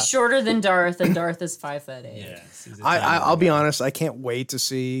guy. Yeah. He's shorter than Darth, and Darth is 5'8". Yes, he's a I'll tiny be guy. honest. I can't wait to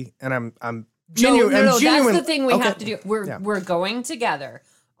see, and I'm No, genuine. that's the thing we Okay. have to do. We're going together.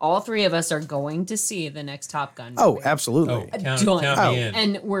 All three of us are going to see the next Top Gun movie. Oh, absolutely. Oh, count Done. me in.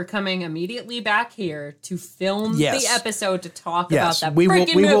 And we're coming immediately back here to film Yes. the episode to talk Yes, about that we will.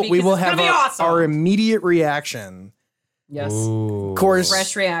 freaking We will. movie. We 'cause will it's have gonna be awesome. our immediate reaction. yes, Of course,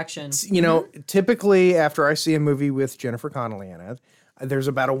 fresh reaction. you know, typically after I see a movie with Jennifer Connelly in it, there's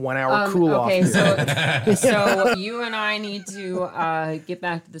about a 1 hour cool off. Okay, period. so you and I need to get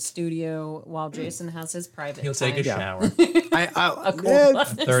back to the studio while Jason has his private. He'll take a time. shower. I cold yeah, blood.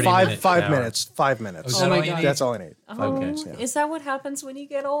 30-minute 5 shower. minutes. 5 minutes. Oh, is that my all you God. need? That's all I need. Oh, Okay. Yeah. is that what happens when you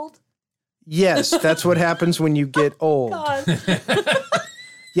get old? Yes, that's what happens when you get old. God.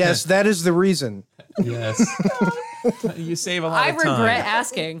 Yes, that is the reason. Yes. You save a lot I of time. regret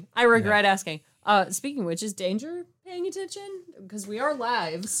asking. I regret asking. Speaking of which, is Danger paying attention? Because we are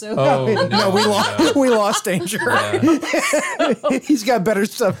live, so Oh, No, we lost. We lost Danger. Yeah. He's got better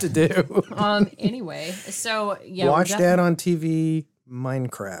stuff to do. anyway, so yeah. we're Watch def- Dad on TV.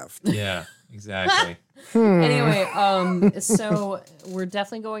 Minecraft. Yeah, exactly. Anyway, so we're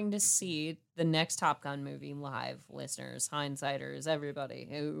definitely going to see the next Top Gun movie live, listeners, hindsighters, everybody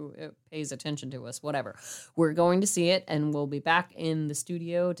who pays attention to us, whatever. We're going to see it, and we'll be back in the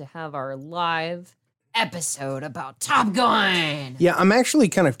studio to have our live episode about Top Gun. Yeah, I'm actually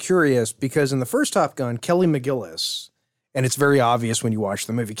kind of curious because in the first Top Gun, Kelly McGillis, and it's very obvious when you watch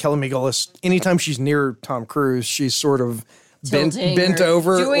the movie, Kelly McGillis, anytime she's near Tom Cruise, she's sort of Tilting bent or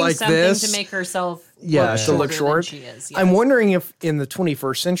over doing like something this. to make herself Yeah, to look shorter short. than she is. I'm yes. wondering if in the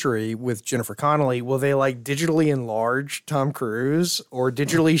 21st century with Jennifer Connelly, will they like digitally enlarge Tom Cruise or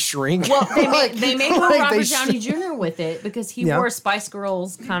digitally shrink? Well, they made like Robert they Downey should- Jr. with it because he Yeah. wore Spice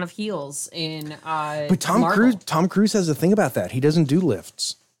Girls kind of heels in But Tom Marvel. Cruise has a thing about that. He doesn't do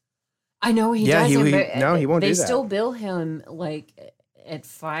lifts. I know he Yeah, doesn't. he- but no, he won't They do that. still bill him like at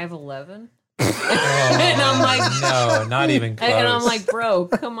 5'11", and I'm like, No, not even close. and I'm like, bro,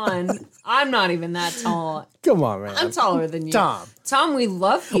 come on, I'm not even that tall. Come on, man. I'm taller than you, Tom. Tom, we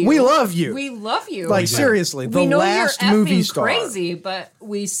love you. We love you. We love you. Like seriously, the we know last you're movie effing star. crazy, but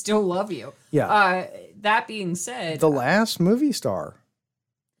we still love you. Yeah. That being said, The last movie star.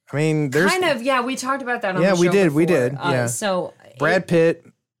 I mean, there's kind of, yeah, we talked about that on Yeah, the we show did, we before. did, yeah. So Brad Pitt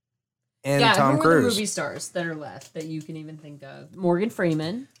and yeah, Tom who are the Cruise. movie stars that are left that you can even think of? Morgan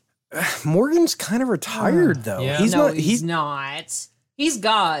Freeman. Morgan's kind of retired though. Yeah. He's No, not. he's not. He's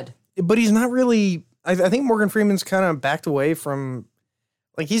God. But he's not really. I think Morgan Freeman's kind of backed away from.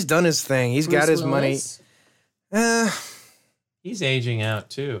 Like he's done his thing. He's got Bruce his Willis. money. He's aging out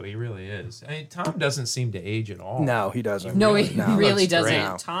too. He really is. I mean, Tom doesn't seem to age at all. No, he doesn't. No, he No, really looks great.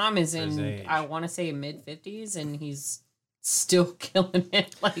 doesn't. Tom is his in, age. I want to say mid 50s, and he's still killing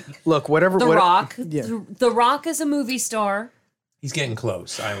it. Like Look, whatever. The what- Rock. Yeah. The Rock is a movie star. He's getting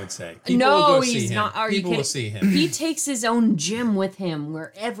close, I would say. People No, will go see he's him. not. Are you People will kidding? see him. He takes his own gym with him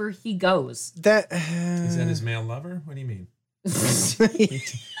wherever he goes. That. Is that his male lover? What do you mean?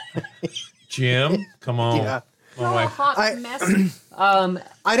 Jim, come on. Yeah. My Oh, wife. hot I- mess.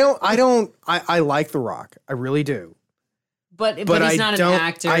 I like The Rock. I really do. But But he's I not don't. an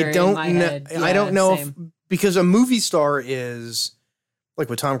actor. I don't in my know. head. I Yeah, don't know if same. because a movie star is like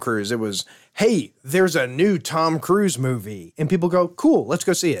with Tom Cruise. It was, hey, there's a new Tom Cruise movie, and people go, cool, let's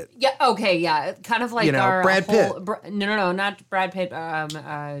go see it. Yeah. Okay. Yeah. Kind of like You know, our Brad whole, Pitt. No, not Brad Pitt.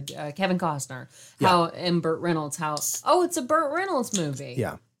 Kevin Costner. How and Burt Reynolds. How it's a Burt Reynolds movie.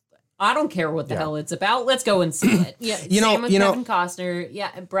 Yeah. I don't care what the Yeah. hell it's about. Let's go and see it. Yeah. You know- same with you know- Kevin Costner.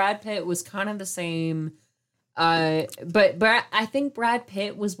 Yeah. Brad Pitt was kind of the same. But I think Brad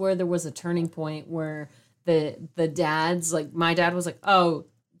Pitt was where there was a turning point where the dads, like my dad was like, oh,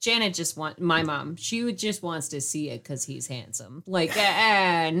 Janet my mom, she just wants to see it because he's handsome. Like,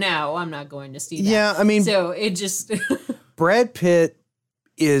 no, I'm not going to see that. Yeah, I mean, So it just, Brad Pitt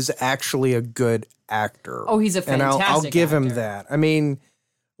is actually a good actor. Oh, he's a and I'll fantastic give him actor. that. I mean,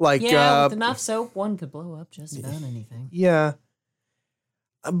 like, yeah, with enough soap, one could blow up just about anything. yeah,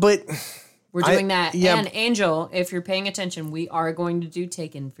 but We're I- doing that. yeah. And Angel, if you're paying attention, we are going to do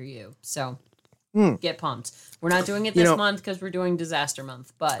Taken for you. So get pumped. We're not doing it You this know- month because we're doing Disaster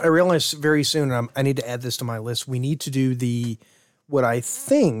Month. But I realize very soon, and I need to add this to my list. We need to do what I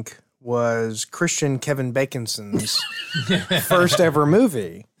think was Christian Kevin Baconson's first ever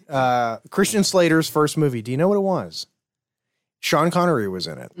movie. Christian Slater's first movie. Do you know what it was? Sean Connery was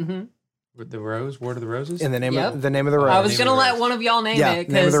in it. Mm-hmm. With the Rose, War of the Roses? In the name Yep. of the Rose. I was Name going to of the let Rose. one of y'all name Yeah, it Name of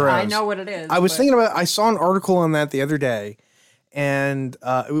because the I Rose. know what it is. I was but- thinking about. I saw an article on that the other day, and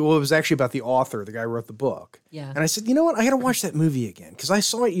it was actually about the author, the guy who wrote the book. Yeah. And I said, you know what? I got to watch that movie again because I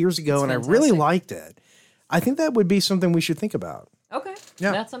saw it years ago It's and I really fantastic. liked it. I think that would be something we should think about. Okay.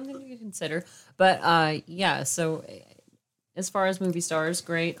 Yeah. That's something you can consider. But yeah, so as far as movie stars,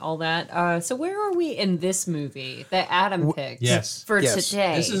 great, all that. So where are we in this movie that Adam picked Yes. for Yes.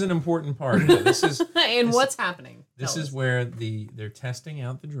 today? This is an important part. This is and what's happening? this Tell is us. where they're testing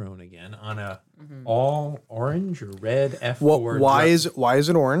out the drone again on a Mm-hmm. all orange or red F4 Well, why drone, is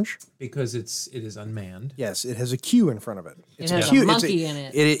it orange? because it is unmanned. Yes, it has a Q in front of it. It's has a Q. monkey in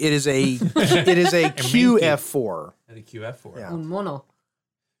it. It is a QF4 At a QF4. Yeah. Un mono.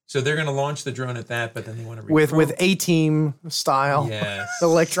 So they're going to launch the drone at that, but then they want to with A-Team style yes.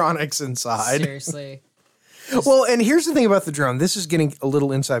 electronics inside. Seriously. Well, and here's the thing about the drone. This is getting a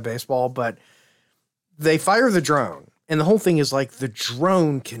little inside baseball, but they fire the drone, and the whole thing is like the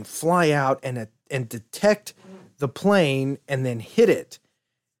drone can fly out and detect the plane and then hit it,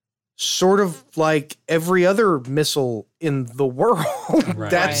 sort of like every other missile in the world. Right,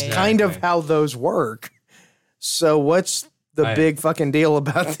 That's Right. kind of exactly. how those work. So what's the I- big fucking deal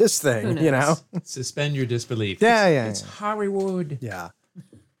about this thing? Who You know? knows? Suspend your disbelief. Yeah, It's- yeah, It's yeah. Hollywood. Yeah.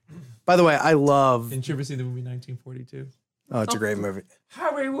 By the way, I love. Didn't you ever see the movie 1942? Oh, it's a great movie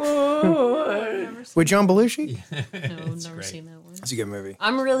Hollywood. with John Belushi. No, It's never great. seen that one. It's a good movie.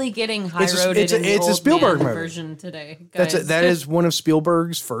 I'm really getting high It's a- roaded it's a- in the it's a old Spielberg man movie. version today. Guys. That is one of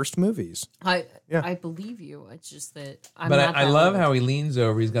Spielberg's first movies. I Yeah. I believe you. It's just that I'm But not I that love old. how he leans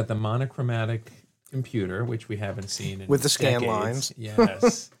over. He's got the monochromatic computer, which we haven't seen in With the scan decades. lines.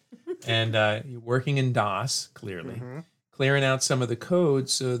 Yes. And working in DOS, clearly. Mm-hmm. Clearing out some of the code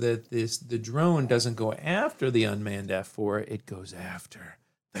so that the drone doesn't go after the unmanned F4, it goes after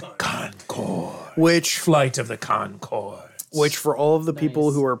the Concorde. Which Flight of the Concorde. for all of the people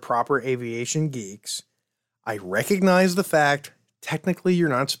Nice. who are proper aviation geeks, I recognize the fact technically you're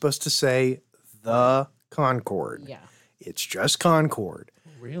not supposed to say the Concorde. Yeah. It's just Concorde.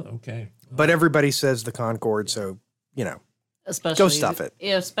 Real? Okay. But everybody says the Concorde, so, you know. Especially stuff it.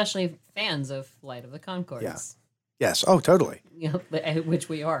 Yeah, especially fans of Flight of the Conchords. Yeah. Yes. Oh, totally. You know, which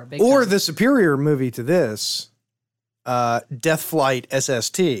we are. Big Or time. the superior movie to this, Death Flight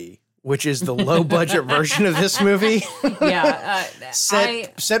SST, which is the low budget version of this movie. yeah.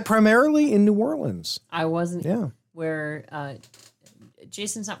 set primarily in New Orleans. I wasn't Yeah. where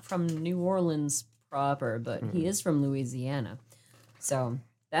Jason's not from New Orleans proper, but Mm-hmm. he is from Louisiana. So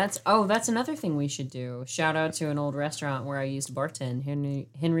that's another thing we should do. Shout out to an old restaurant where I used to bartend,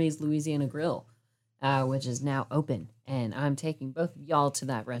 Henry's Louisiana Grill, which is now open, and I'm taking both of y'all to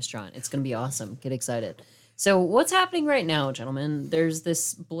that restaurant. It's gonna be awesome. Get excited. So what's happening right now, gentlemen? There's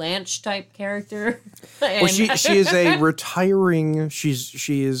this Blanche type character. Well, she is a retiring. She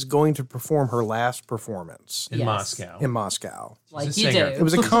is going to perform her last performance In Yes. Moscow. in Moscow. like She's a you do. singer. It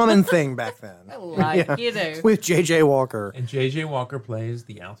was a common thing back then. like you do. With J.J. Walker. And J.J. Walker plays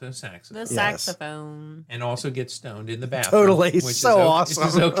the alto The saxophone. saxophone. And also gets stoned in the bathroom. Totally. Which So awesome.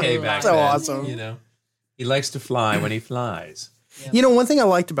 Which is okay back So then. awesome. You know, he likes to fly when he flies. You know, one thing I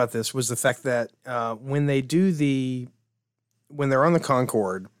liked about this was the fact that when they're on the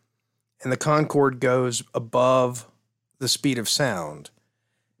Concorde, and the Concorde goes above the speed of sound,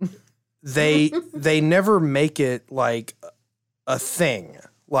 they never make it like a thing.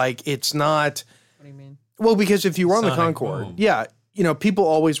 Like it's not. What do you mean? Well, because if you were on the Sonic Concorde, boom. yeah, you know, people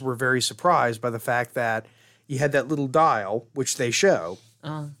always were very surprised by the fact that you had that little dial, which they show.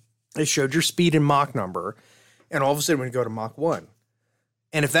 It showed your speed and Mach number, and all of a sudden it would go to Mach 1.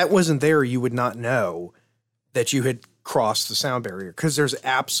 And if that wasn't there, you would not know that you had crossed the sound barrier because there's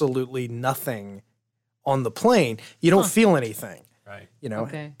absolutely nothing on the plane. You don't feel anything, Right. you know?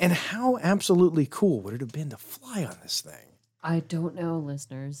 Okay. And how absolutely cool would it have been to fly on this thing? I don't know,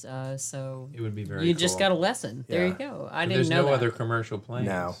 listeners. So It would be very you cool. just got a lesson. There you Yeah. go. I But didn't there's know no that. other commercial planes.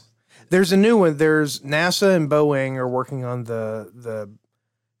 No. There's a new one. There's NASA and Boeing are working on the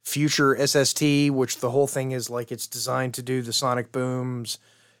future SST, which the whole thing is like it's designed to do the sonic booms,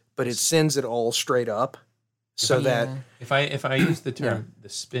 but it sends it all straight up so that Yeah. If I use the term the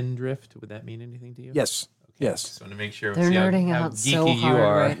spin drift, would that mean anything to you? yes. Okay. Yes. Just want to make sure. They're see nerding how out geeky so you hard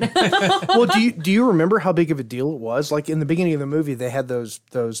are. right now. Well, do you remember how big of a deal it was? Like in the beginning of the movie, they had those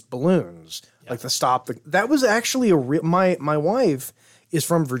balloons, like the stop. That was actually a real. My wife is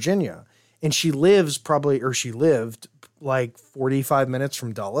from Virginia, and she lived like 45 minutes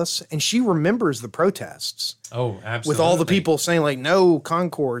from Dulles, and she remembers the protests Oh, absolutely. with all the people saying like, no,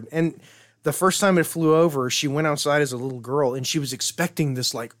 Concorde. And the first time it flew over, she went outside as a little girl and she was expecting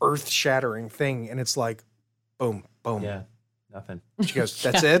this like earth shattering thing. And it's like, boom, boom. Yeah, nothing. She goes,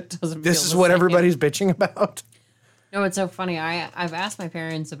 that's it? doesn't This feel is the what same. everybody's bitching about? No, it's so funny. I've asked my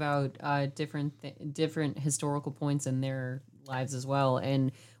parents about different historical points in their lives as well,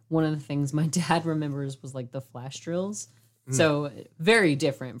 and one of the things my dad remembers was like the flash drills. So very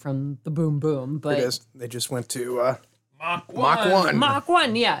different from the boom boom, but It is. They just went to Mach Mach 1. Mach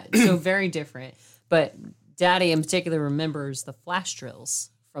 1, yeah. So very different. But Daddy in particular remembers the flash drills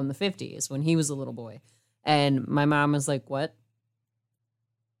from the 50s when he was a little boy, and my mom was like, "What?"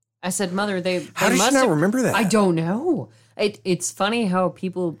 I said, "Mother, How does she not remember that? I don't know. It's funny how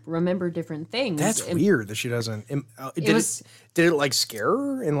people remember different things. That's And weird that she doesn't. Did it like scare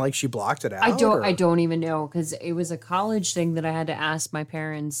her and like she blocked it out? I don't even know, because it was a college thing that I had to ask my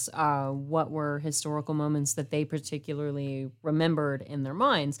parents what were historical moments that they particularly remembered in their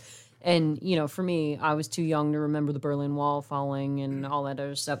minds. And, you know, for me, I was too young to remember the Berlin Wall falling and all that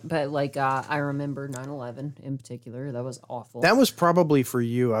other stuff. But, like, I remember 9/11 in particular. That was awful. That was probably for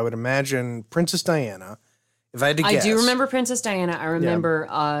you, I would imagine, Princess Diana. If I had to guess. I do remember Princess Diana. I remember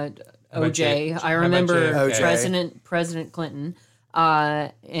OJ. I remember OJ? President Clinton.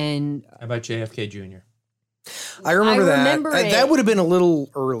 And How about JFK Jr.? I remember I that. remember it. That would have been a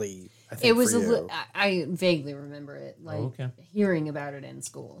little early. I think it was for a you. I vaguely remember it, like okay. hearing about it in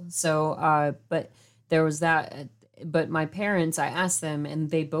school. So, but there was that. But my parents, I asked them, and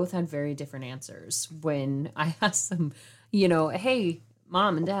they both had very different answers. When I asked them, you know, hey,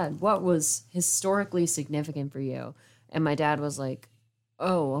 Mom and Dad, what was historically significant for you? And my dad was like,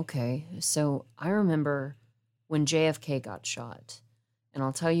 oh, okay. So I remember when JFK got shot. And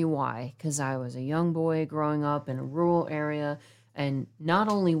I'll tell you why. Because I was a young boy growing up in a rural area. And not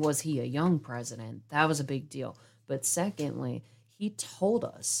only was he a young president, that was a big deal. But secondly, he told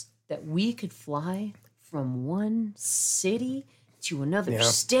us that we could fly from one city to another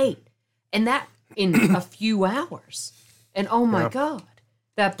state. And that in a few hours. And oh my God,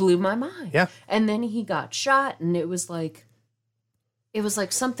 that blew my mind. Yeah. And then he got shot, and it was like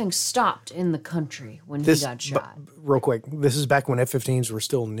something stopped in the country when he got shot. Real quick, this is back when F-15s were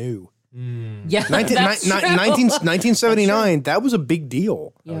still new. Yeah, 1979, that was a big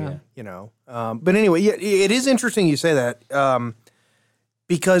deal. Yeah. You know, but anyway, yeah, it is interesting you say that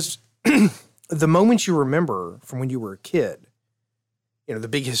because the moments you remember from when you were a kid, you know, the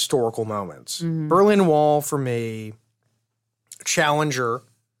big historical moments, Berlin Wall for me, Challenger's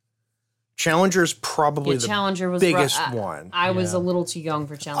probably the Challenger was biggest one. I was a little too young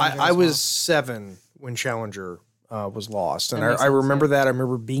for Challenger. I as was well. 7 when Challenger was lost, and That makes I sense, remember yeah. that. I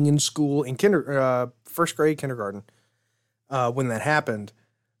remember being in school in first grade, kindergarten, when that happened.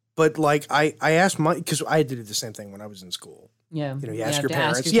 But like I asked because I had to do the same thing when I was in school. Yeah, You know, you have ask your to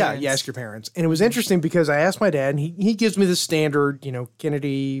parents. your You ask your parents. And it was interesting because I asked my dad, and he gives me the standard, you know,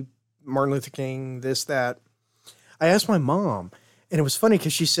 Kennedy, Martin Luther King, this, that. I asked my mom, and it was funny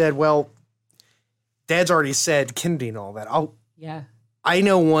because she said, well, Dad's already said Kennedy and all that. Yeah. I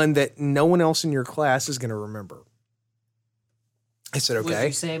know one that no one else in your class is going to remember. I said, What did okay.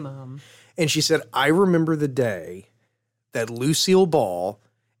 you say, Mom? And she said, I remember the day that Lucille Ball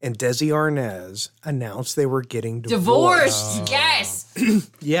and Desi Arnaz announced they were getting divorced. Yes.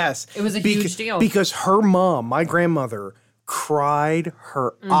 Yes. It was a huge deal. Because her mom, my grandmother, cried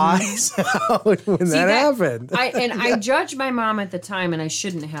her eyes out when that happened. I judged my mom at the time, and I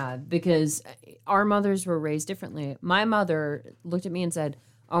shouldn't have, because our mothers were raised differently. My mother looked at me and said,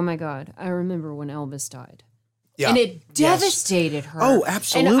 oh my God, I remember when Elvis died. Yeah. And it Yes. devastated her. Oh, And I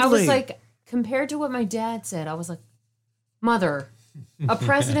absolutely. was like, compared to what my dad said, I was like, Mother, a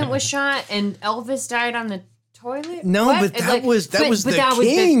president was shot and Elvis died on the toilet? No, What? but that was the that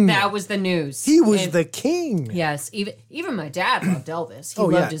king. that was the news. He was And- the king. Yes, even my dad loved Elvis. He Oh,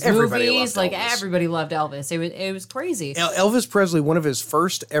 yeah, loved his everybody movies. loved Like Elvis. everybody loved Elvis. It was crazy. Elvis Presley, one of his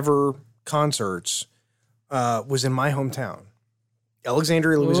first ever concerts, was in my hometown,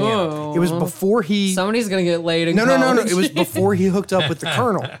 Alexandria, Louisiana. Whoa. It was before he. Somebody's gonna get laid in No. college. It was before he hooked up with the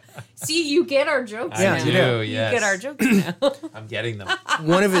Colonel. See, you get our jokes I now. do, You yes. get our jokes now. I'm getting them.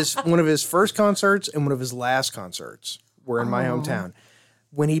 One of his first concerts and one of his last concerts were in my hometown.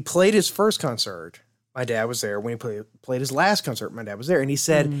 When he played his first concert, my dad was there. When he played his last concert, my dad was there. And he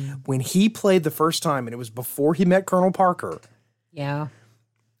said when he played the first time, and it was before he met Colonel Parker, Yeah.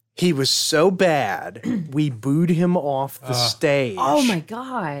 he was so bad, we booed him off the stage. Oh my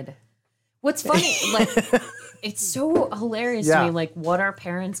God. What's funny, like it's so hilarious Yeah. to me, like what our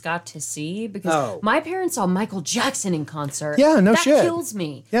parents got to see, because Oh. my parents saw Michael Jackson in concert. Yeah, no that shit. kills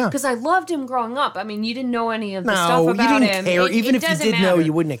me. Yeah. because I loved him growing up. I mean, you didn't know any of the stuff No, you about didn't him. care. Even if you doesn't did know, matter.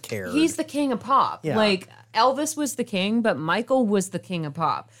 you wouldn't have cared. He's the king of pop. Yeah. Like Elvis was the king, but Michael was the king of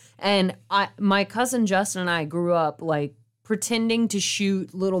pop. And my cousin Justin and I grew up like pretending to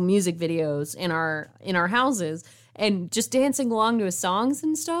shoot little music videos in our houses and just dancing along to his songs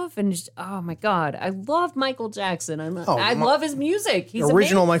and stuff. And just, oh my God, I love Michael Jackson. I love his music. He's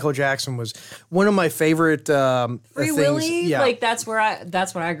Original amazing. Michael Jackson was one of my favorite Free things. Willy. Yeah. Like that's what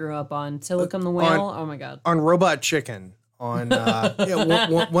I grew up on. Till Come the Whale. Oh my God. On Robot Chicken. On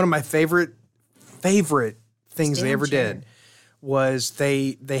one of my favorite things they ever did was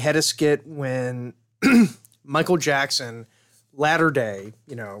they had a skit when Michael Jackson, latter day,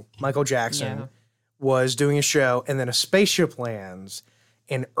 Michael Jackson Yeah. was doing a show, and then a spaceship lands.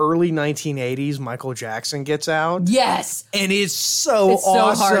 In early 1980s, Michael Jackson gets out. Yes. And it's so It's so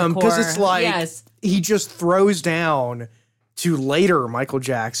awesome because it's hardcore. like Yes. he just throws down to later Michael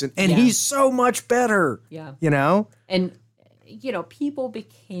Jackson, and Yeah. he's so much better. Yeah. And People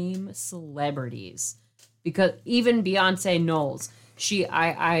became celebrities because even Beyonce Knowles,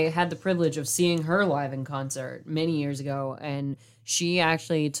 I had the privilege of seeing her live in concert many years ago, and she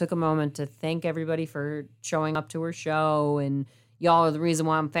actually took a moment to thank everybody for showing up to her show, and y'all are the reason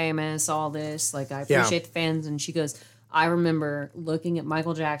why I'm famous, all this. Like, I appreciate the fans. And she goes, I remember looking at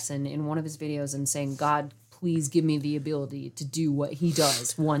Michael Jackson in one of his videos and saying, God, please give me the ability to do what he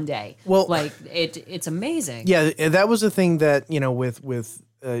does one day. Well- like it's amazing. yeah, that was the thing that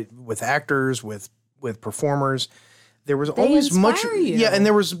with actors, with performers, there was always much. inspire you. Yeah, and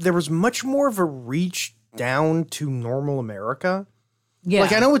there was much more of a reach down to normal America. Yeah.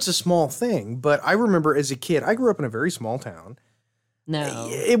 Like, I know it's a small thing, but I remember as a kid, I grew up in a very small town. No.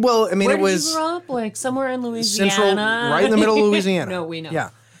 Where Where it did was you grow up? Like somewhere in Louisiana? central, right in the middle of Louisiana. No, we know.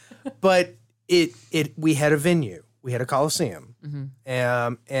 Yeah, but we had a venue, we had a coliseum,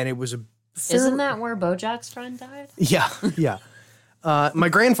 and it was a. Isn't that where Bojack's friend died? Yeah, yeah. My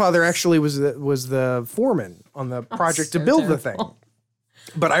grandfather actually was the foreman on the project to so build the terrible.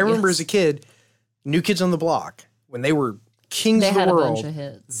 thing. But I remember Yes. as a kid, New Kids on the Block, when they were kings They of the had a world, bunch of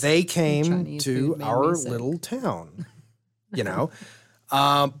hits. they came Chinese to food made our me sick. little town.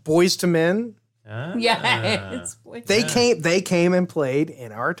 Boys to Men, Yes. they came and played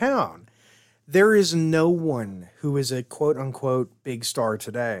in our town. There is no one who is a quote unquote big star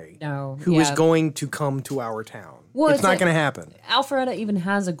today No, who is yeah. going to come to our town. Well, it's it's not a- going to happen. Alpharetta even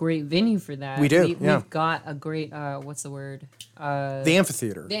has a great venue for that. We do, yeah. We've got a great, what's the word? The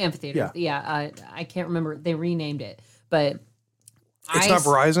amphitheater. The amphitheater. Yeah. I can't remember. They renamed it. But It's not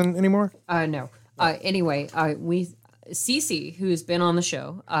Verizon anymore? No. Anyway, Cece, who's been on the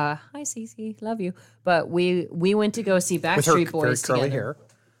show. Hi, Cece, love you. But we went to go see With her Backstreet very Boys curly together. hair.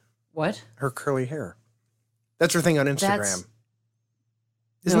 What? Her curly hair. That's her thing on Instagram. That's-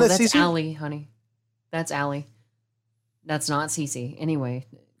 Isn't no, that that's Cece? Allie, honey. That's Allie. That's not Cece. Anyway,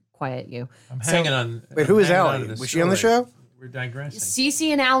 quiet you. I'm hanging on. Wait, who is hanging on Allie? to this Was she on the story. show? We're digressing. Cece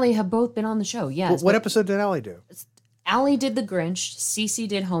and Allie have both been on the show. Yes. What but episode did Allie do? Allie did The Grinch. Cece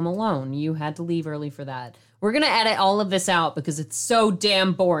did Home Alone. You had to leave early for that. We're gonna edit all of this out because it's so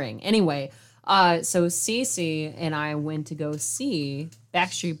damn boring. Anyway, so Cece and I went to go see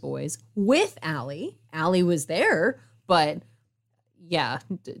Backstreet Boys with Allie. Allie was there, but yeah.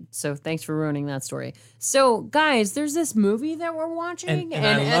 So thanks for ruining that story. So guys, there's this movie that we're watching, And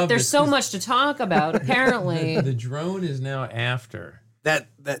I love there's this so 'cause- much to talk about. Apparently, The drone is now after That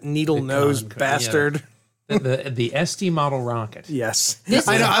needle-nosed Concorde, bastard. the ST model rocket. Yes. This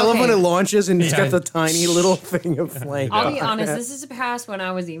I is- know. I love when okay. it launches and it's Yeah. got the tiny little thing of flame. I'll be honest. This is past when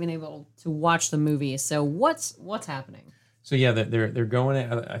I was even able to watch the movie. So what's happening? So yeah, they're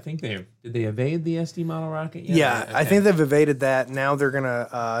going. I think did they evade the ST model rocket yet? Yeah, I Okay. think they've evaded that. Now they're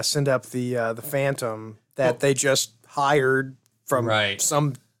gonna send up the Phantom that they just hired from Right.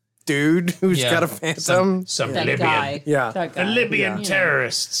 some dude who's Yeah. got a Phantom. Some That Libyan. guy. Yeah. That guy. Libyan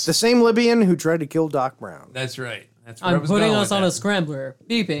terrorists. The same Libyan who tried to kill Doc Brown. That's right. That's where I I'm was putting going us with on that. a scrambler.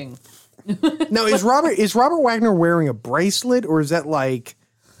 Beeping. Now is Robert Wagner wearing a bracelet or is that like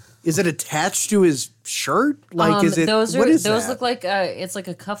is it attached to his shirt? Like is it those what is those that? look like it's like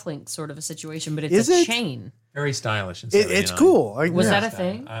a cufflink sort of a situation, but it's Is a it? chain. Very stylish. In It's 79. cool. Was yeah. that a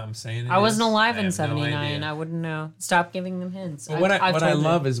thing? I'm saying it I wasn't is. alive I in have no '79. idea. I wouldn't know. Stop giving them hints. But what I've I told you.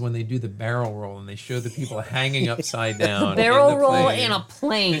 love is when they do the barrel roll and they show the people hanging upside down. barrel in the roll plane, in a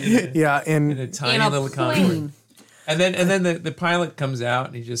plane. Yeah, in a and tiny in a little plane. cockpit. And then the pilot comes out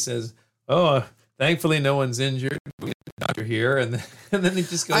and he just says, "Oh, Thankfully, no one's injured. We get the doctor here, and then he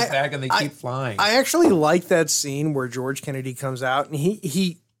just goes back, and they keep flying. I actually like that scene where George Kennedy comes out and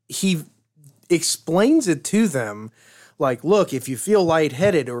he explains it to them, like, look, if you feel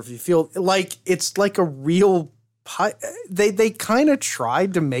lightheaded or if you feel like it's like a real. They kind of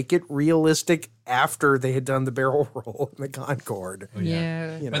tried to make it realistic after they had done the barrel roll in the Concorde. Oh,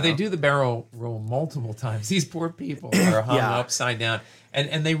 yeah. You know? But they do the barrel roll multiple times. These poor people are hung upside down.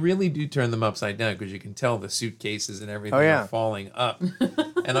 And they really do turn them upside down because you can tell the suitcases and everything are falling up.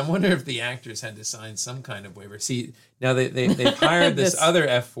 And I wonder if the actors had to sign some kind of waiver. See, now they hired this other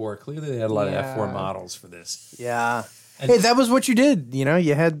F4. Clearly they had a lot of F4 models for this. Yeah. Hey, that was what you did. You know,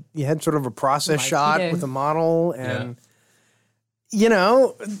 you had sort of a process shot with a model, and you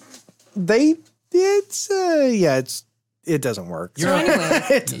know, it doesn't work. You're a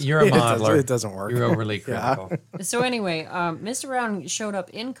modeler. It doesn't work. You're overly critical. So anyway, Mr. Brown showed up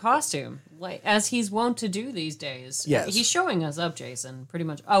in costume, like as he's wont to do these days. Yes. He's showing us up, Jason, pretty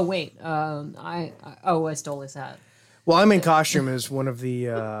much. Oh wait, I stole his hat. Well, I'm in costume as one of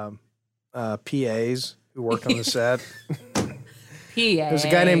the PAs who worked on the set. There's a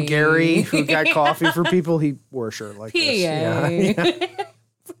guy named Gary who got coffee for people. He wore a shirt like this. Yeah. Anyway.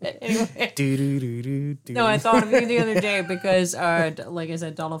 No, I thought of you the other day because, like I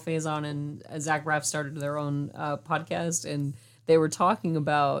said, Donald Faison and Zach Braff started their own podcast, and they were talking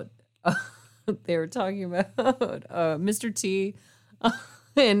about Mr. T,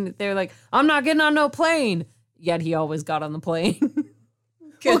 and they're like, "I'm not getting on no plane." Yet he always got on the plane.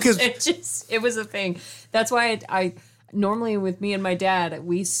 Because it was a thing. That's why I normally with me and my dad,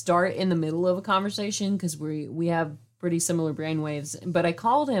 we start in the middle of a conversation because we have pretty similar brainwaves. But I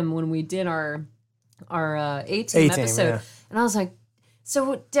called him when we did our A-Team episode, and I was like,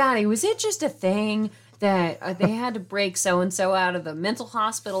 "So, Daddy, was it just a thing that they had to break so and so out of the mental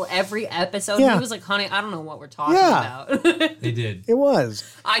hospital every episode?" Yeah. And he was like, "Honey, I don't know what we're talking about." They did. It was.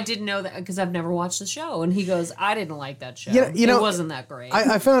 I didn't know that because I've never watched the show. And he goes, "I didn't like that show. You know, it wasn't that great."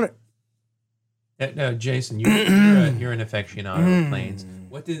 I found it. No, Jason, you're an aficionado of planes.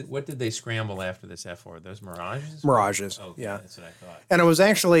 What did they scramble after this F4? Those Mirages? Mirages. Oh, yeah, that's what I thought. And it was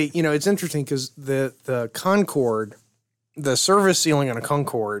actually, you know, it's interesting because the Concorde, the service ceiling on a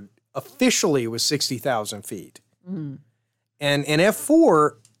Concorde officially was 60,000 feet. And an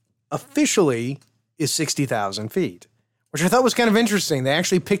F4 officially is 60,000 feet, which I thought was kind of interesting. They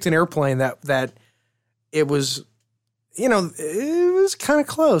actually picked an airplane that it was, you know, it was kind of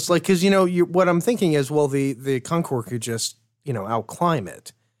close. Like, because, you know, what I'm thinking is, well, the Concorde could just, you know, outclimb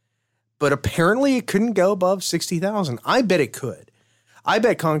it. But apparently it couldn't go above 60,000. I bet it could. I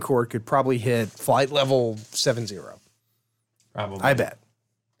bet Concorde could probably hit flight level 70. Probably. I bet.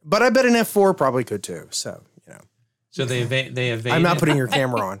 But I bet an F4 probably could too. So, you know. So they evaded. I'm not putting your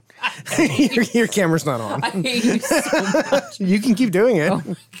camera on. your camera's not on. I hate you so much. You can keep doing it. Oh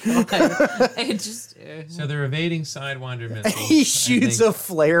my God. It just. So they're evading Sidewinder missiles. He shoots a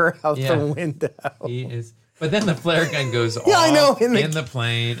flare out the window. He is. But then the flare gun goes off I know, in the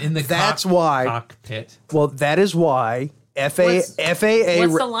plane, in the cockpit. Well, that is why FAA What's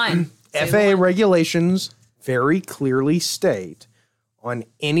the line? FAA regulations very clearly state on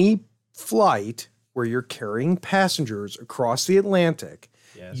any flight where you're carrying passengers across the Atlantic,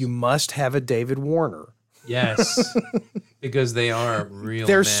 you must have a David Warner. Yes, because they are real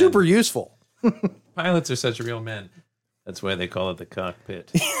They're men. super useful. Pilots are such real men. That's why they call it the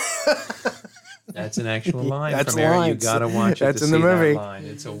cockpit. That's an actual line That's from Air. You lines. got to watch it That's to in see the movie. that line.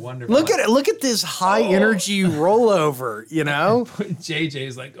 It's a wonderful Look at this high energy rollover, you know?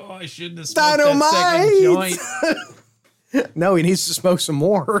 JJ's like, oh, I shouldn't have smoked that Dynamite! second joint. No, he needs to smoke some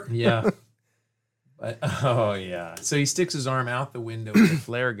more. Yeah. But, oh, yeah. So he sticks his arm out the window with a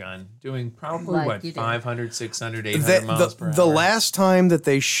flare gun, doing probably, Like you did. 500, 600, 800 miles per hour. The last time that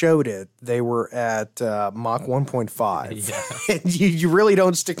they showed it, they were at Mach 1.5. Yeah. And you really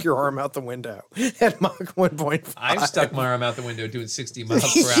don't stick your arm out the window at Mach 1.5. I've stuck my arm out the window doing 60 miles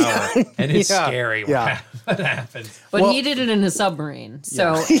per hour, and it's scary what happens. But he did it in a submarine.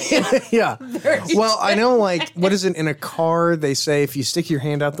 So Yeah. Well, I know, like, what is it in a car? They say if you stick your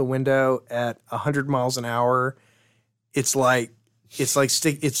hand out the window at 100 miles an hour, it's like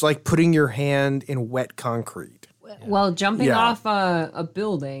putting your hand in wet concrete. Well, jumping off a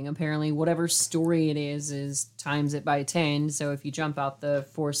building, apparently, whatever story it is times it by 10. So if you jump out the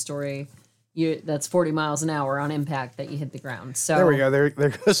 4th story, that's 40 miles an hour on impact that you hit the ground. So There we go. There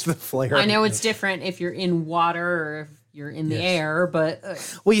goes the flare. I know it's different if you're in water or if you're in the air, but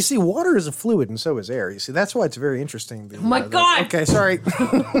Well, you see, water is a fluid, and so is air. You see, that's why it's very interesting. Oh my God! Okay, sorry.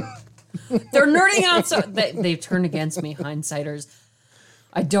 they're nerding out. So they've turned against me, hindsighters.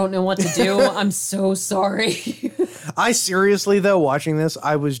 I don't know what to do. I'm so sorry. I seriously, though, watching this,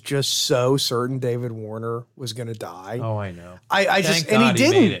 I was just so certain David Warner was going to die. Oh, I know. I Thank just, God and he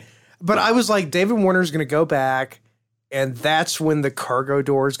made didn't. it. But I was like, David Warner's going to go back, and that's when the cargo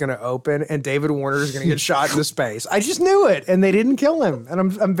door is going to open, and David Warner is going to get shot into space. I just knew it, and they didn't kill him, and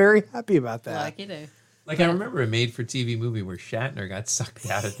I'm very happy about that. Like you do. Like I remember a made-for-TV movie where Shatner got sucked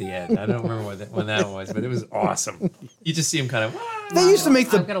out at the end. I don't remember when that was, but it was awesome. You just see him kind of. They used to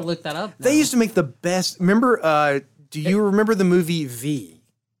make I'm gonna look that up. They now. used to make the best. Remember? Do you remember the movie V?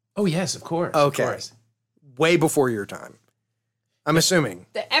 Oh yes, of course. Okay. Of course. Way before your time. I'm assuming.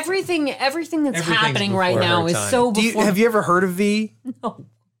 Everything that's Everything's happening right before now her is time. so before. Have you ever heard of V? No.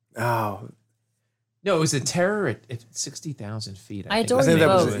 Oh, No, it was a terror at 60,000 feet. I think. adore I think that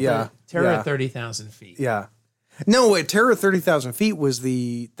was both. it. Yeah. Terror Yeah. at 30,000 feet. Yeah. No, wait, Terror at 30,000 Feet was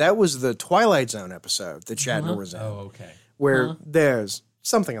the Twilight Zone episode that Shatner was in, Oh, okay. where there's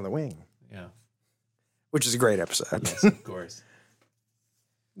something on the wing, Yeah. which is a great episode. Yes, of course.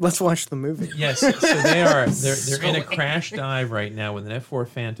 Let's watch the movie. Yes. So they're in a crash dive right now with an F4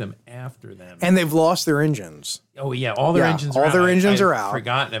 Phantom after them. And they've lost their engines. Oh yeah, all their Yeah, engines. all are their out. engines I'd are out.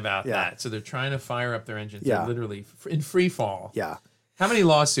 Forgotten about Yeah. that. So they're trying to fire up their engines. Yeah. They're literally in free fall. Yeah. How many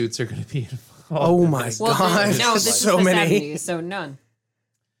lawsuits are going to be involved? Oh in my this? Well, God. no, this So is the many. 70s, so none.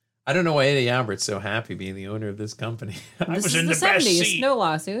 I don't know why Eddie Albert's so happy being the owner of this company. I This was is in the the best 70s, seat. no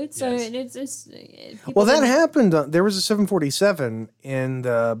lawsuits. So Yes. it's people Well, that didn't- happened. There was a 747 in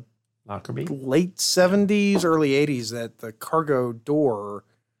the Lockerbie. late 70s, early 80s that the cargo door,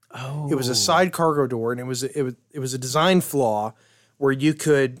 Oh, it was a side cargo door, and it was a design flaw where you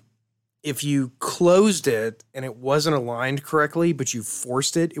could, if you closed it and it wasn't aligned correctly, but you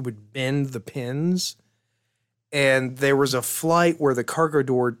forced it, it would bend the pins. And there was a flight where the cargo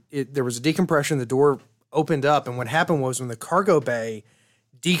door, there was a decompression, the door opened up, and what happened was when the cargo bay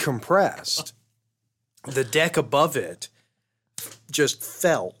decompressed, the deck above it just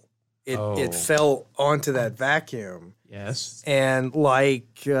fell. It fell onto that vacuum, Yes. and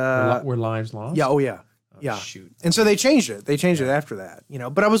like Were lives lost? yeah, oh yeah, yeah. Shoot. And so they changed it. They changed it after that,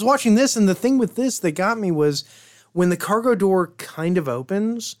 But I was watching this, and the thing with this that got me was when the cargo door kind of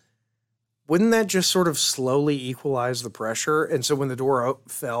opens, wouldn't that just sort of slowly equalize the pressure? And so when the door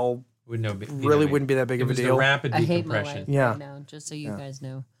fell, Wouldn't be that big it of a was deal. the rapid I hate my decompression. life Yeah. right now, just so you guys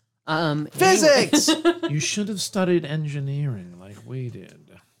know. Physics. You should have studied engineering like we did.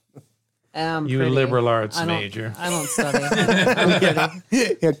 You Pretty. liberal arts I don't- major. I don't study. I'm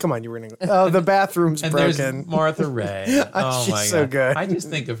pretty. Yeah, come on, you were in English. Oh, the bathroom's And broken. there's Martha Ray. Oh She's my so God. good. I just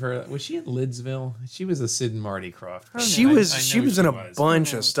think of her. Was she in Lidsville? She was a Sid and Marty Croft. She I was know in a was.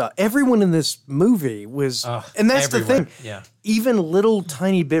 bunch of stuff. Everyone in this movie was, and that's everywhere. the thing. Yeah. Even little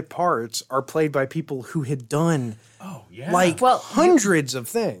tiny bit parts are played by people who had done Oh yeah. Well, hundreds of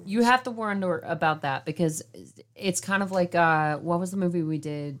things. You have to warn about that because it's kind of like what was the movie we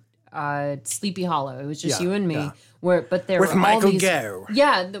did? Sleepy Hollow. It was just Yeah, you and me. yeah. But there With were all Michael these, Gough.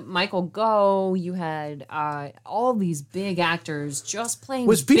 Yeah, Michael Gough. You had all these big actors just playing.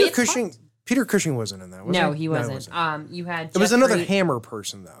 Was Peter bit Cushing? parts. Peter Cushing wasn't in that. Was No, he? he wasn't. You had. There was another Jeffrey- Hammer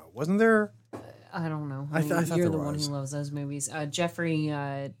person though, wasn't there? I don't know. I thought You're there the one was. who loves those movies. Jeffrey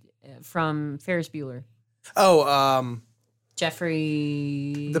from Ferris Bueller. Oh,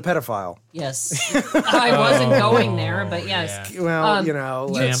 Jeffrey. the pedophile. Yes, I wasn't going there, but yes. yeah. Well,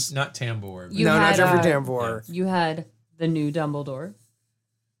 let's, Not Tambor. but- You no, not had, Jeffrey uh, Tambor. You had the new Dumbledore,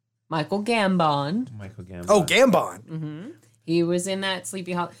 Michael Gambon. Michael Gambon. Oh, Gambon. He was in that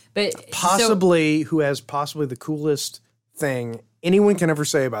Sleepy Hollow, but Possibly, who has possibly the coolest thing anyone can ever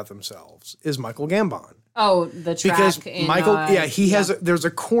say about themselves is Michael Gambon. the track Because in, Michael, he has. yeah. There's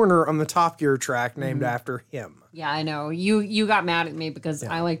a corner on the Top Gear track named after him. Yeah, I know. You got mad at me because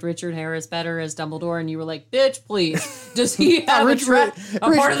I liked Richard Harris better as Dumbledore, and you were like, "Bitch, please." Does he have a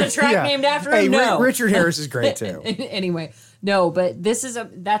part of the track yeah. named after Hey, him? No. Richard Harris is great too. Anyway, no, but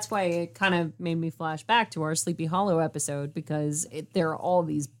that's why it kind of made me flash back to our Sleepy Hollow episode because there are all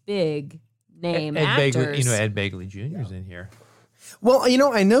these big name Ed actors. Begley, Ed Begley Jr.'s in here. Well,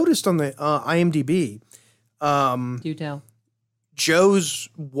 I noticed on the IMDb, Do tell. Joe's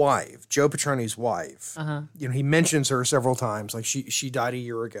wife, Joe Petroni's wife. Uh-huh. He mentions her several times, like she died a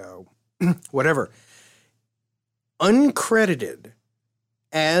year ago, whatever. Uncredited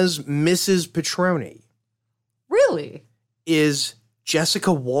as Mrs. Petroni Really? is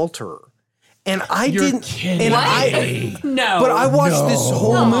Jessica Walter, and I You're didn't. kidding And What? I, No. but I watched this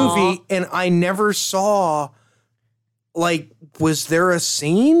whole Aw. movie, and I never saw. Like, was there a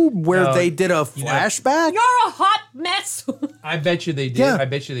scene where No, they did a know- flashback? You're a hot mess. I bet you they did. Yeah. I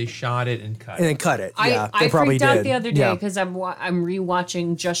bet you they shot it and cut And it. then cut it. I Yeah, they probably freaked out did. the other day Yeah. because I'm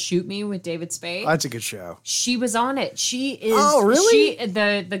rewatching Just Shoot Me with David Spade. That's a good show. She was on it. She is. Oh, really? She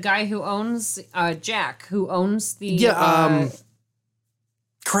the guy who owns Jack, who owns the Yeah.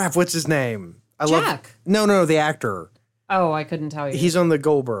 Crap. What's his name? Jack. No, the actor. Oh, I couldn't tell you. He's on the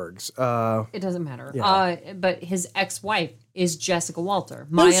Goldbergs. It doesn't matter. Yeah. But his ex-wife is Jessica Walter,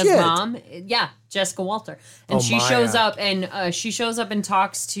 Maya's shit. mom. Yeah, Jessica Walter, and Oh, she Maya. shows up and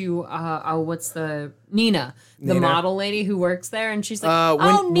talks to what's the Nina, the Nina. model lady who works there, and she's like,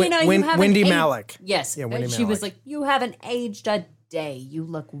 Nina, Wendy you haven't aged-" Malick. Yes, Yeah, Wendy she was Malick. like, you haven't aged a day. You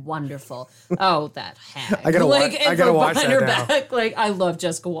look wonderful. Oh, that hag. I gotta like, wa- and I gotta from watch behind that her now. back. Like, I love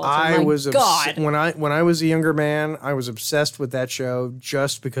Jessica Walter. I My was God. when I was a younger man, I was obsessed with that show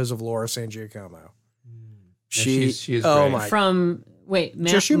just because of Laura San Giacomo. She is oh great. my From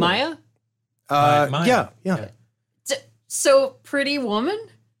Just Shoot Me. Maya. Maya. yeah. So Pretty Woman.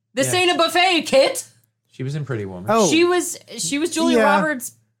 This Yeah. ain't a buffet, Kit. She was in Pretty Woman. Oh, She was Julia Yeah.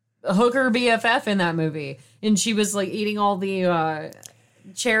 Roberts' hooker BFF in that movie, and she was like eating all the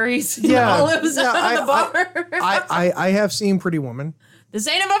cherries and Yeah. olives Yeah, out of the bar. I have seen Pretty Woman. This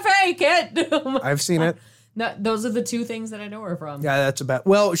ain't a buffet, Kit. I've seen it. No, those are the two things that I know her from. Yeah, that's about.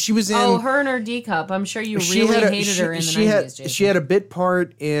 Well, she was in. Oh, her and her D cup. I'm sure you she really had a- hated she- her in the she 90s, had, Jason. She had a bit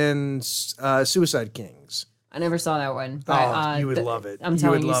part in Suicide Kings. I never saw that one. But, Oh, you would love it. I'm You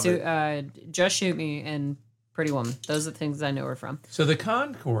telling would you, love Just Shoot Me and Pretty Woman. Those are the things I know her from. So the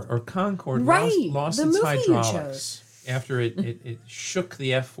Concorde Right, lost the its movie you hydraulics after it shook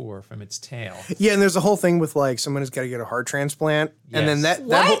the F4 from its tail. Yeah, and there's a whole thing with like someone has got to get a heart transplant, and then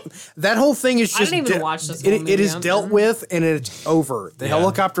Yes. that whole thing is I just didn't even watch this whole It is movie. dealt with, and it's over. The Yeah.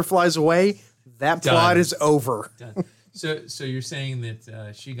 helicopter flies away. That plot Done. is over. Done. So you're saying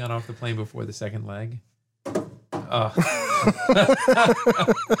that she got off the plane before the second leg?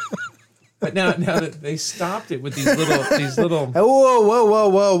 But now that they stopped it with these little. Oh,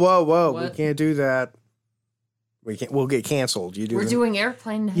 whoa! We What? can't do that. We can't. We'll get canceled. You do. We're doing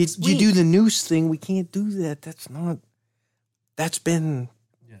Airplane next You week. do the noose thing. We can't do that. That's not. That's been.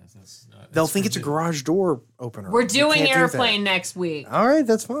 Yes, that's not, They'll that's think it's a forbidden. garage door opener. We're You doing can't do that. Airplane next week. All right,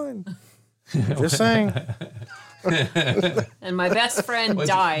 that's fine. Just saying. And my best friend Well,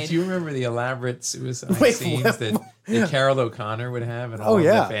 died. Do you remember the elaborate suicide Wait, scenes what? that Carol O'Connor would have and all of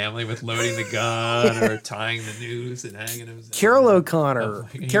yeah. the family with loading the gun or tying the noose and hanging himself? Carol O'Connor. Oh,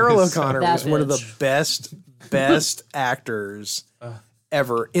 he Carol was so- O'Connor That was one of the bitch. best actors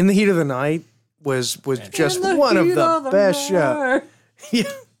ever. In the Heat of the Night was just In the one of heat the best shows. night. Yeah.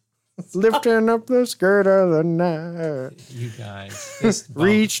 Lifting up the skirt of the night, You guys. This bump.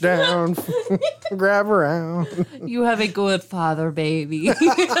 reach down, grab around. You have a good father, baby.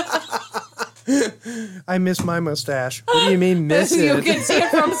 I miss my mustache. What do you mean miss You it? can see it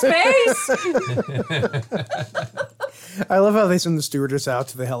from space. I love how they send the stewardess out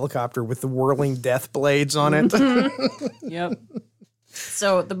to the helicopter with the whirling death blades on it. Yep.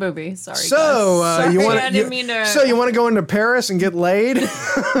 So the movie. Sorry. So guys. Sorry, you want I didn't mean to. So you want to go into Paris and get laid?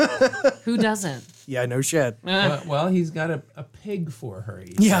 Who doesn't? Yeah, no shit. Well, he's got a pig for her.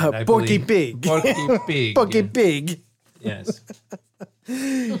 He Yeah, said, I Porky believe. Pig. Porky Pig. Fucking yeah. pig. Yes.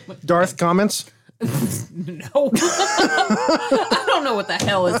 Darth comments. No. I don't know what the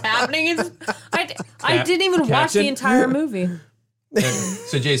hell is happening. I didn't even watch the Captain? entire movie.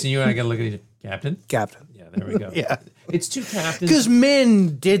 So, Jason, you and I got to look at each other. Captain? Captain. Yeah, there we go. Yeah. It's two captains. Because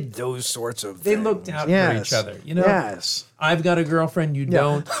men did those sorts of They things. looked out Yes. for each other. You know, Yes. I've got a girlfriend, you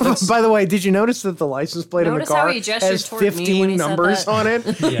don't. By the way, did you notice that the license plate Notice in the how car he gestured has toward me 15 when he said numbers that? on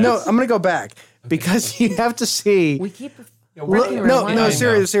it? No, I'm going to go back because you have to see. We keep. Look, Right, no, right. no, I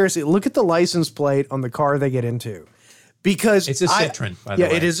seriously. Look at the license plate on the car they get into. Because It's a Citroen, by the yeah,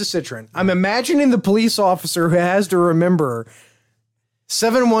 way. it is a Citroen. I'm imagining the police officer who has to remember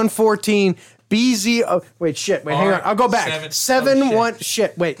 7114 BZ. Oh, wait, shit. Wait, hang on. I'll go back. 7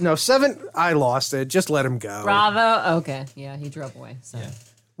 Shit. Wait, no, 7. I lost it. Just let him go. Bravo. Okay. Yeah, he drove away. So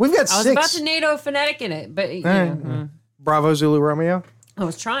We've got I was 6. about to NATO phonetic in it, but you know, Bravo Zulu Romeo. I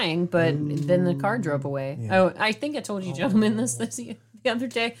was trying, but then the car drove away. Oh, I think I told you, gentlemen, this the other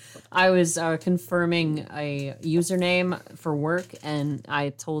day. I was confirming a username for work, and I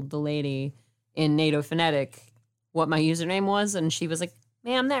told the lady in NATO phonetic what my username was, and she was like,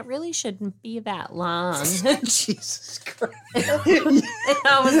 "Ma'am, that really shouldn't be that long." Jesus Christ. And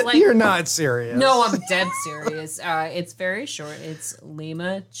I was like, You're not serious. "No, I'm dead serious. It's very short. It's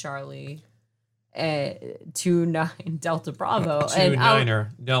Lima Charlie 29 Delta Bravo. And 29er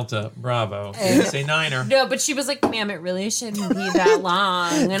Delta Bravo. Did say niner? No, but she was like, ma'am, it really shouldn't be that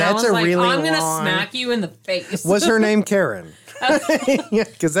long. And I That's was a like, really I'm going to long- smack you in the face. Was her name Karen? Yeah,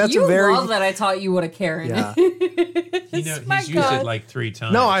 because that's You a very. love that I taught you what a Karen Yeah. is. He's used it like 3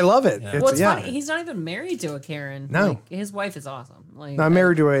 times. No, I love it. Yeah. It's- What's yeah. funny, he's not even married to a Karen. No. Like, his wife is awesome. Like, I'm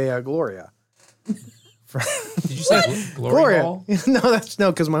married to a Gloria. Did you say Glory Gloria. Hole?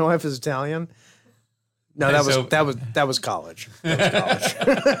 No, because my wife is Italian. No, Okay, that was so- that was college. That was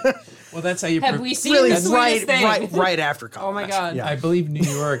college. Well, that's how you. Have we seen Really, the sweetest thing? right after college. Oh my God. Yeah. I believe New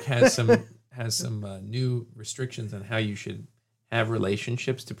York has some new restrictions on how you should have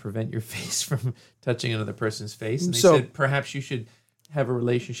relationships to prevent your face from touching another person's face. And they So- said perhaps you should have a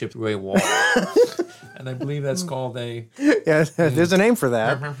relationship through a wall. And I believe that's called a. Yeah, there's a name for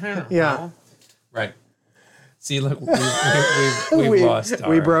that. Yeah. Right. See, look, we've lost her.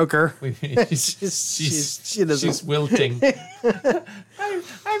 We broke her. She's doesn't. wilting.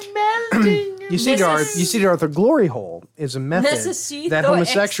 I'm melting. You see, Darth. You see, Darth. A glory hole is a method Necesito that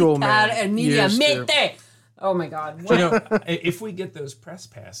homosexual men explicar use to- immediatamente. Oh my God. You know, if we get those press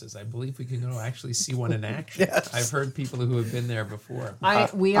passes, I believe we can go actually see one in action. Yes. I've heard people who have been there before. I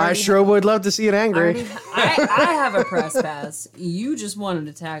I sure would love to see it angry. I have a press pass. You just wanted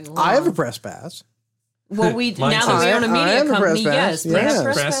to tag along. I have a press pass. Well, we Mine now that we says- own a I media have a press company, pass, yes, we have yes.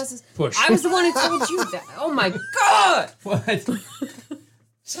 press Press, passes. push. I was the one who told you that. Oh my God! What?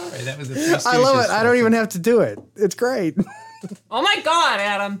 Sorry, that was the I love it. I don't even have to do it. It's great. Oh my God,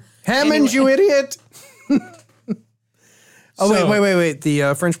 Adam! Hammond, Anyway. you idiot. Oh, So- wait.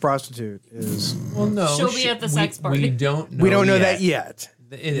 The French prostitute is. Well, no. She'll be at the sex We party. don't know. We don't know that yet.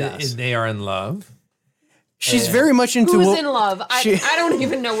 Yes. They are in love. She's very much into. Who's what- in love? she- I don't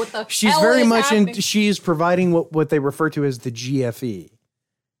even know what the She's hell very is much happening. into. She's providing what they refer to as the GFE. Do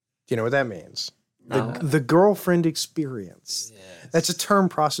you know what that means? The girlfriend experience. That's a term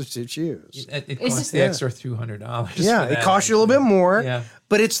prostitutes use. It Is costs it- the extra $200. Yeah, for it that, costs you a little bit more. Yeah.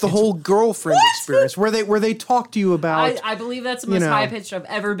 But it's the whole girlfriend experience where they talk to you about. I believe that's the most know. high pitched I've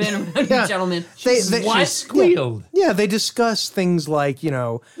ever been around Yeah. you gentlemen. They- What? She squealed. Yeah, they discuss things like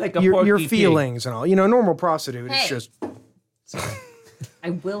Like a your porky pig. feelings and all. Normal prostitute. Hey. It's just I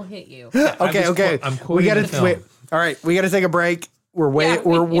will hit you. okay. I'm We quoting got the film. wait. All right, we got to take a break. We're way Yeah,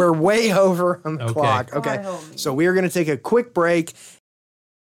 we're way over on the Okay. clock. Okay, God help me. so we are going to take a quick break,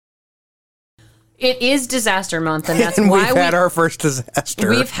 It is disaster month, and that's and why we've had our first disaster.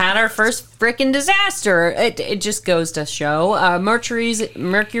 We've had our first frickin' disaster. It just goes to show. Mercury's in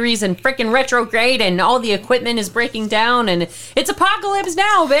frickin' retrograde, and all the equipment is breaking down, and it's apocalypse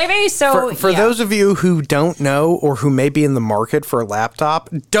now, baby. So For yeah. those of you who don't know or who may be in the market for a laptop,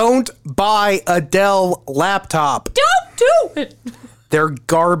 don't buy a Dell laptop. don't do it. They're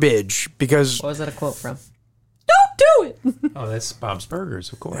garbage because What was that a quote from? Don't do it. Oh, that's Bob's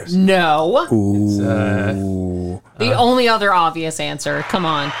Burgers, of course. No. It's, The only other obvious answer. Come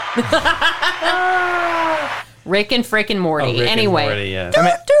on. Rick and frickin' Morty. Rick and anyway, Morty, yeah.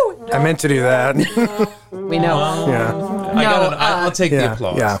 I meant to do that. we know. yeah. I'll take the Yeah.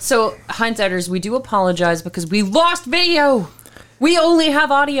 applause. Yeah. So, hindsighters, we do apologize because we lost video. We only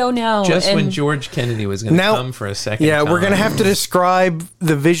have audio now. Just and when George Kennedy was going to Now- come for a second Yeah, we're going to time. have to describe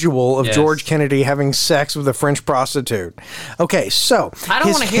the visual of Yes. George Kennedy having sex with a French prostitute. Okay, so I don't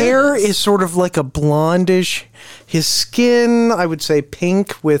his wanna hear hair this. is sort of like a blondish. His skin, I would say,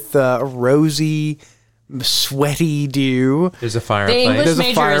 pink with a rosy, sweaty dew. There's a the fireplace. English There's a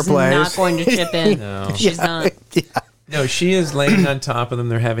major fireplace. is not going to chip in. No. She's not. No, she is laying on top of them.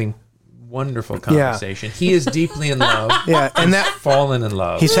 They're having wonderful conversation. He is deeply in love. Yeah, and that Fallen in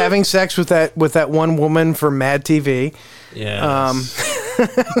love. he's having sex with that one woman from Mad TV. Yeah.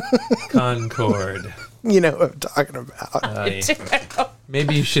 Concord. You know what I'm talking about.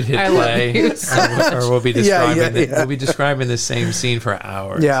 Maybe you should hit I love play, you or we'll be describing yeah. we'll be describing the same scene for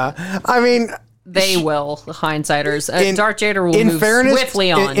hours. Yeah, I mean, They will, hindsighters. Darth Jader will move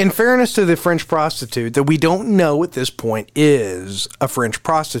swiftly on. In fairness to the French prostitute, that we don't know at this point is a French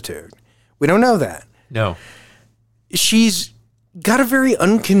prostitute. We don't know that. No. She's got a very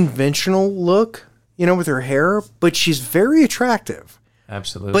unconventional look, with her hair, but she's very attractive.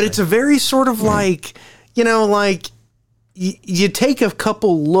 Absolutely. But it's a very sort of like, you take a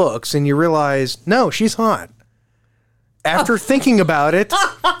couple looks and you realize, no, she's hot. After thinking about it,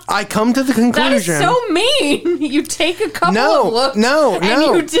 I come to the that is conclusion. so mean. You take a couple of looks and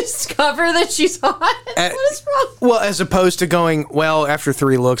you discover that she's hot. What is wrong? Well, as opposed to going, well, after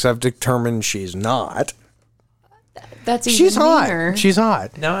 3 looks, I've determined she's not. That's even She's meaner. hot. She's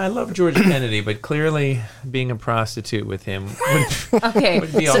hot. Now, I love George Kennedy, but clearly being a prostitute with him Okay.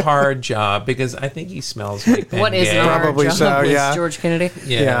 would be a hard job because I think he smells like Ben What is Gay. an hard Probably job so, with yeah. George Kennedy?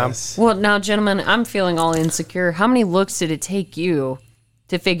 Yes. Well, now, gentlemen, I'm feeling all insecure. How many looks did it take you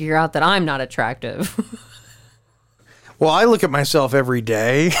to figure out that I'm not attractive? Well, I look at myself every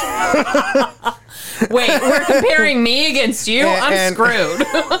day. Wait, we're comparing me against you? I'm And-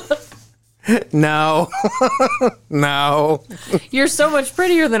 screwed. No. No. You're so much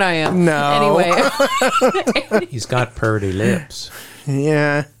prettier than I am. No. Anyway. He's got purty lips.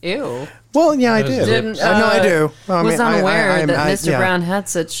 Yeah. Ew. Well, yeah, I do. Didn't, No, I do. I was mean, unaware that Mr. yeah. Brown had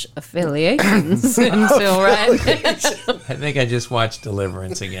such affiliations until right. I think I just watched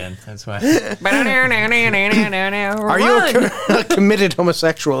Deliverance again. That's why. Are you a committed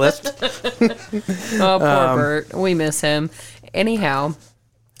homosexualist? Oh, poor Bert. We miss him. Anyhow,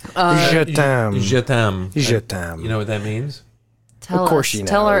 Je t'aime. Je t'aime. Je t'aime. You know what that means? tell Of course us. she knows.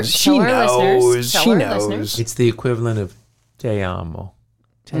 Tell our listeners. Tell She our knows. listeners. It's the equivalent of te amo.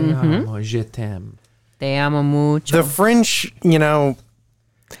 Te amo, je t'aime. Te amo mucho. The French,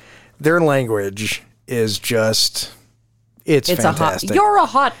 their language is just, it's fantastic. You're a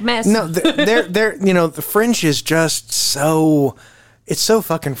hot mess. No, they're the French is just so, it's so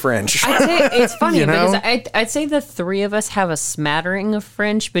fucking French. I'd say it's funny You know? because I'd say the three of us have a smattering of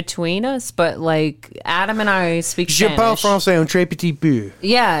French between us, but like Adam and I speak Je parle Spanish. français un très petit peu.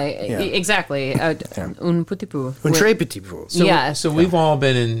 Yeah, exactly. Un petit peu. Un très petit peu. Yeah. So we've all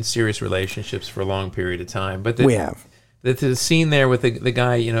been in serious relationships for a long period of time, but We have. the scene there with the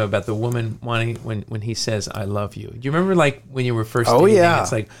guy, about the woman wanting when he says "I love you." Do you remember like when you were first? Oh, dating, yeah.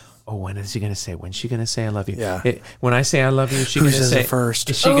 It's like, oh, when is he gonna say? When's she gonna say "I love you"? Yeah. When I say "I love you," is she Who gonna says say it first?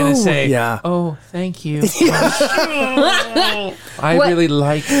 Is she gonna say? yeah. Oh, thank you. I really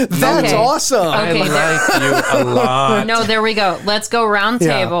like you. That's Okay. awesome. I Okay, like you a lot. No, there we go. Let's go round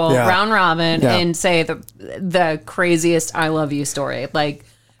Yeah, table, yeah. round robin, Yeah. and say the craziest "I love you" story. Like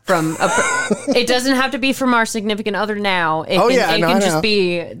from it doesn't have to be from our significant other now. It Oh, can, yeah, it no, can I just know.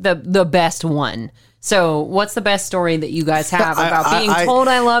 be the best one. So, what's the best story that you guys have about being I- told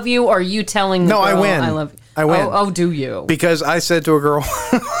 "I love you" or you telling the No, I girl win. "I love you"? I win. Oh, do you? Because I said to a girl,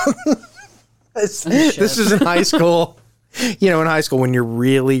 this is in high school. In high school when you're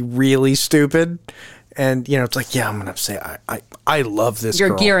really, really stupid, and it's like, yeah, I'm gonna say I love this You're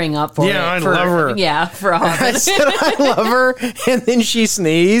girl. gearing up for it. Yeah, I for, love her. Yeah, for a I husband. said I love her, and then she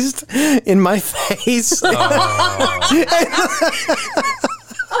sneezed in my face.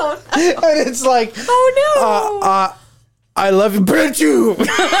 And it's like, Oh no! I love you, but you.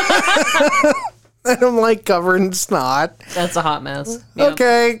 And I'm like covered in snot. That's a hot mess. Yeah,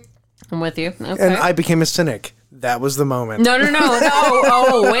 Okay, I'm with you. Okay. and I became a cynic. That was the moment. No.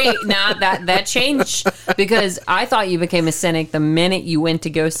 Oh, wait. Nah, that changed because I thought you became a cynic the minute you went to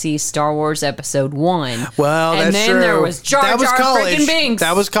go see Star Wars Episode 1. Well, and that's then true. there was Jar that was Jar college. freaking Binks.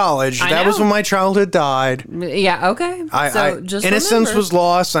 That was college. I That was know. when my childhood died. Yeah. Okay. So just innocence remember. was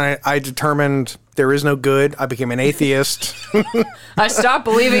lost, and I determined there is no good. I became an atheist. I stopped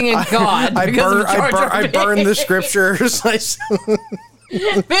believing in God because of Jar Jar I burned the Binks. scriptures.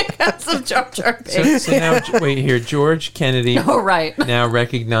 because of Jar Jar So, Binks. so now, wait here. George Kennedy Oh, right. now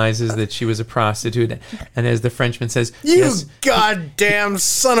recognizes that she was a prostitute, and as the Frenchman says, You yes, goddamn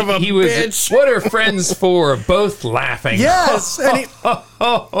son of a he was. bitch. What are friends for? Both laughing. Yes. And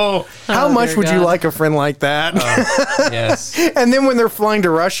Oh, how much dear would you God. like a friend like that? yes. And then when they're flying to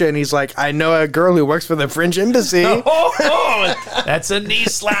Russia, and he's like, I know a girl who works for the French embassy. That's a knee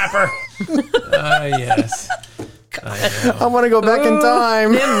slapper. Yes. I want to go back in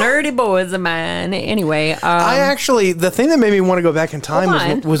time. Them nerdy boys of mine. Anyway. I actually, the thing that made me want to go back in time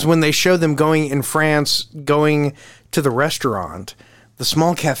Hold on. was when they showed them going in France, going to the restaurant, the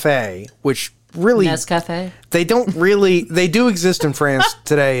small cafe, which really Nescafe. they don't really they do exist in France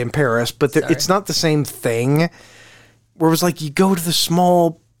today in Paris, but it's not the same thing. Where it was like you go to the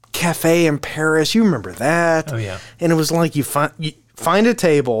small cafe in Paris, you remember that? Oh, yeah. And it was like you find a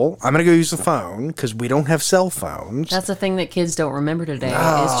table. I'm gonna go use the phone because we don't have cell phones. That's the thing that kids don't remember today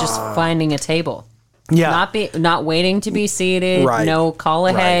is just finding a table. Yeah, Not waiting to be seated, Right. no call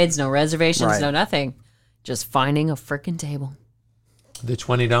aheads, no reservations, Right. no nothing. Just finding a freaking table. The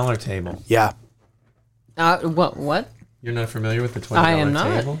 $20 table. yeah. What? You're not familiar with the $20 I am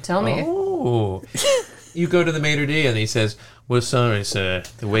not. table? Tell me. Oh. You go to the maitre d' and he says, well, sorry, sir,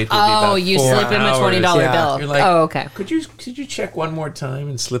 the wait will be Oh, about you 4 slip him a hours." $20 Yeah. bill. You're like, Oh, okay. Could you check one more time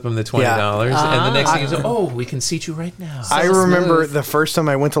and slip him the $20? And the next thing is, oh, we can seat you right now. I remember smooth. the first time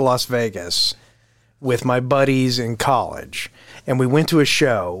I went to Las Vegas. with my buddies in college, and we went to a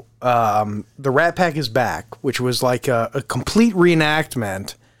show. The Rat Pack is Back, which was like a complete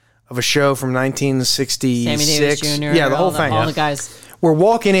reenactment of a show from 1966. Sammy Davis Jr. Yeah, the whole thing. All the guys. We're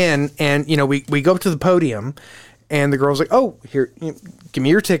walking in, and we go up to the podium, and the girl's like, "Oh, here, give me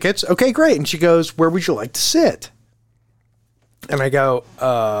your tickets." Okay, great. And she goes, "Where would you like to sit?" And I go,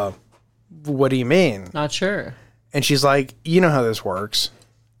 "What do you mean?" Not sure. And she's like, "You know how this works."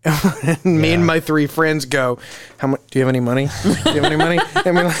 And me and my three friends go, "How much? Do you have any money? Do you have any money?"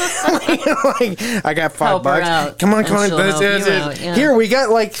 And we're like, "I got $5. Out, come on. Yeah. Here, we got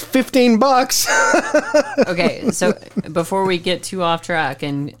like $15." Okay, so before we get too off track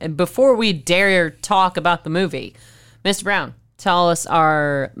and before we dare talk about the movie, Mr. Brown, tell us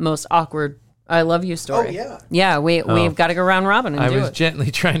our most awkward "I love you" story. Oh, yeah. Yeah, we've got to go round robin and I do was it.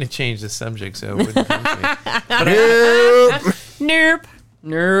 gently trying to change the subject so it wouldn't come to me.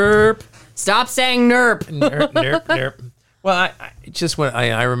 Nerp. Stop saying nerp. Nerp. Well,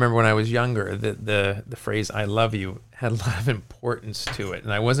 I remember when I was younger, the phrase "I love you" had a lot of importance to it,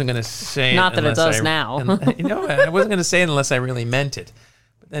 and I wasn't going to say it. Not that it unless does now. I wasn't going to say it unless I really meant it.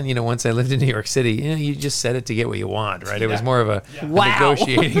 But then, once I lived in New York City, you just said it to get what you want, right? It was more of a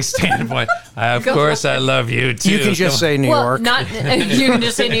negotiating standpoint. Of course, I love you too. You can just say New York. Not you can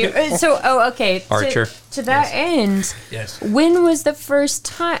just say New York. So, okay. Archer. To that end, Yes. when was the first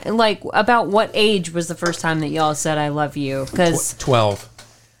time? Like, about what age was the first time that y'all said "I love you"? Because 12.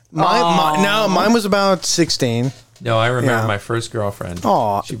 Mine was about 16. No, I remember Yeah. my first girlfriend.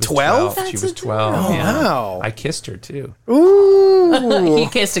 Aw, She was 12? She That's was 12. adorable. Yeah. Wow. I kissed her too. Ooh. he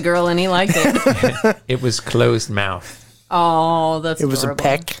kissed a girl and he liked it. It was closed mouth. Oh, that's It was a adorable.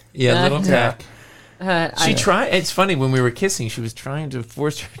 peck. Yeah, little Yeah. peck. She tried. It's funny when we were kissing. She was trying to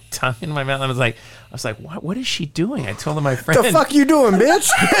force her tongue in my mouth. I was like, what is she doing? I told my friend. The fuck you doing, bitch?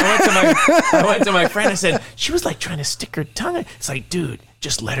 I went to my friend. I said she was like trying to stick her tongue in. It's like, dude,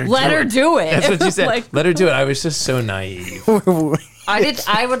 just let her. do it. That's what she said. Like- Let her do it. I was just so naive.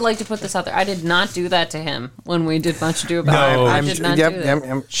 I would like to put this out there. I did not do that to him when we did Much Ado About No. It. I did not do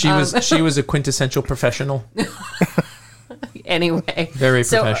that. She was a quintessential professional. Anyway, Very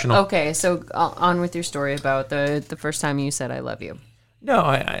professional. Okay, so on with your story about the first time you said "I love you." No,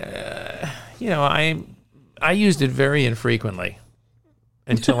 I used it very infrequently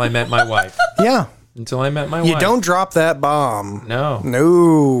until I met my wife. Yeah. Until I met my You wife. don't drop that bomb. No.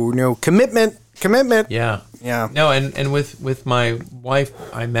 No. Commitment. Yeah. Yeah. No, and with my wife,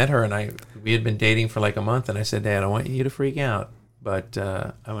 I met her and we had been dating for like a month, and I said, "Dad, I want you to freak out, but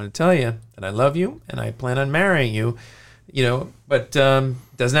I want to tell you that I love you and I plan on marrying you. But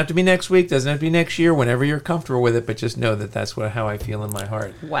doesn't have to be next week, doesn't have to be next year, whenever you're comfortable with it, but just know that that's how I feel in my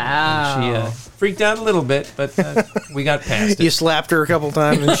heart." Wow. And she freaked out a little bit, but we got past You it. slapped her a couple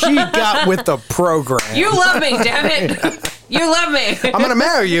times and she got with the program. You love me, damn it! You love me. I'm going to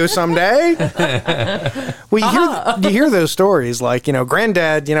marry you someday. Well, you hear those stories like,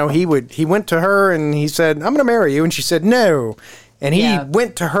 Granddad, he went to her and he said, "I'm going to marry you." And she said, "No." And he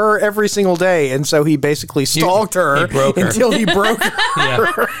went to her every single day. And so he basically stalked her, he broke her. until he broke her.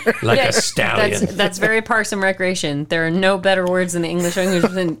 Yeah, like a stallion. That's very Parks and Recreation. There are no better words in the English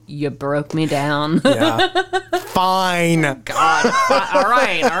language than "you broke me down." Yeah. Fine. God. All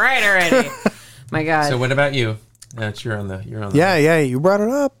right, already. My God. So what about you? You're on the. Yeah, you brought it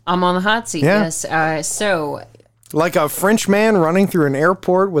up. I'm on the hot seat. Yeah. Yes. So Like a French man running through an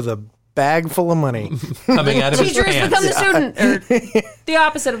airport with a bag full of money. coming out of his teacher has pants. become the student, or the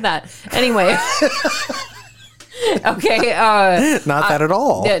opposite of that. Anyway. Okay. Not that at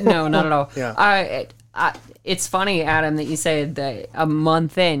all. No, not at all. Yeah. It's funny, Adam, that you said that a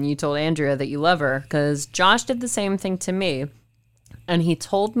month in you told Andrea that you love her, because Josh did the same thing to me, and he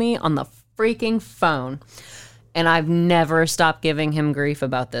told me on the freaking phone, and I've never stopped giving him grief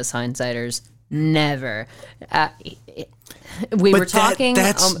about this, hindsighters. Never. We were talking.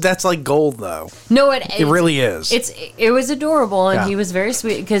 That's like gold, though. No, It really is. It was adorable, and Yeah. he was very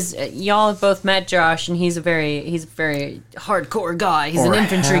sweet because y'all have both met Josh, and he's a very hardcore guy. He's an Or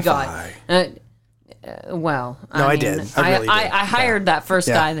infantry have guy. Well, No, I did. I really did. I hired that first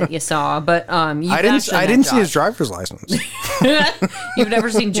guy that you saw, but you I didn't see his driver's license. You've never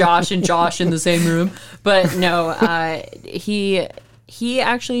seen Josh and Josh in the same room, but no, he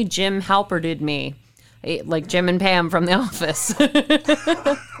actually Jim Halperded me, like Jim and Pam from The Office.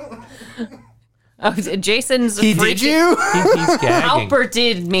 Oh, Jason's He did you? He's gagging. Halpert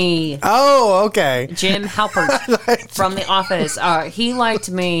did me. Oh, okay. Jim Halpert from The Office. He liked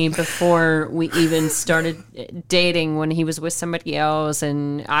me before we even started dating, when he was with somebody else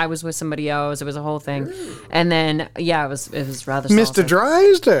and I was with somebody else. It was a whole thing. And then, yeah, it was rather Mr.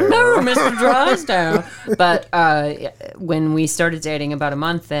 Drysdale. No, Mr. Drysdale. But when we started dating about a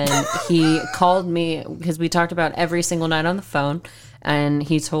month in, he called me because we talked about every single night on the phone. And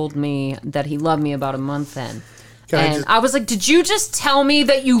he told me that he loved me about a month in. I was like, did you just tell me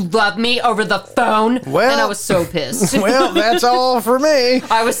that you love me over the phone? Well, and I was so pissed. Well, that's all for me.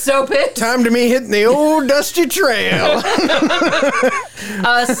 I was so pissed. Time to me hitting the old dusty trail.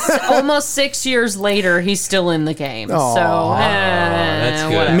 Almost 6 years later, he's still in the game. Aw. So, that's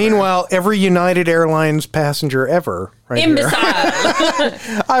good. whatever. Meanwhile, every United Airlines passenger ever, right here. Imbecile.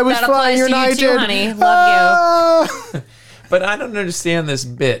 I was That flying applies to you United. too, honey. Love you. But I don't understand this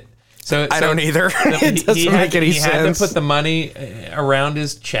bit. I don't either. It doesn't make any he sense. had to put the money around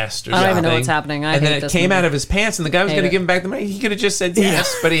his chest or something. I don't even know what's happening. I and then hate it this came movie. out of his pants, and the guy was Hate going to it. give him back the money. He could have just said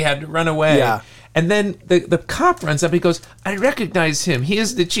yes, but he had to run away. Yeah. And then the cop runs up. He goes, "I recognize him. He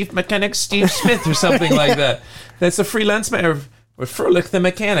is the chief mechanic, Steve Smith, or something like that. That's a freelance man." Or Furlick the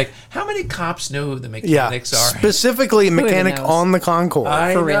mechanic. How many cops know who the mechanics are? Specifically, mechanic knows? on the Concorde.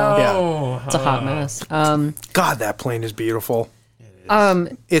 I for real. know. It's a hot mess. God, that plane is beautiful.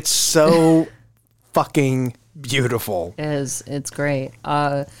 It's so fucking beautiful. It's great.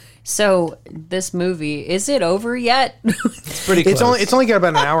 So this movie, is it over yet? It's pretty close. It's only got about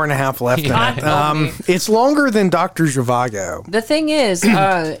an hour and a half left in God it. help me. It's longer than Dr. Zhivago. The thing is,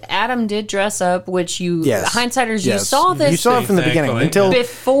 Adam did dress up, which you, Yes. hindsighters, you Yes. saw this You saw it from the beginning Thankfully,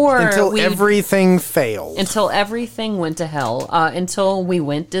 until we everything failed. until everything went to hell, until we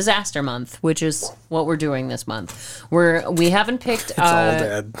went disaster month, which is what we're doing this month. We haven't picked. It's all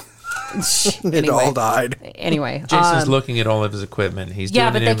dead. It all died. Anyway, Jason's looking at all of his equipment. He's yeah,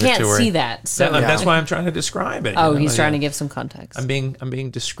 doing but an they can't inventory. see that. So That's why I'm trying to describe it. oh, he's trying to give some context. I'm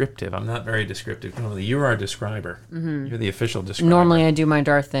being descriptive. I'm not very descriptive. Normally, you're our describer. You're the official describer. Normally, I do my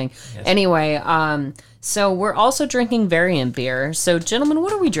Darth thing. Anyway, so we're also drinking variant beer. So, gentlemen,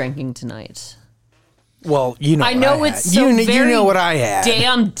 what are we drinking tonight? Well, you know. I know what it's had. so you very know what I had.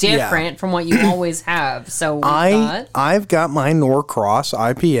 damn different from what you always have. So I've got my Norcross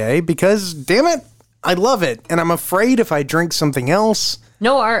IPA because, damn it, I love it, and I'm afraid if I drink something else.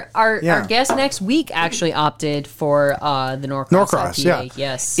 no, our Yeah. guest next week actually opted for the Norcross IPA. Yeah,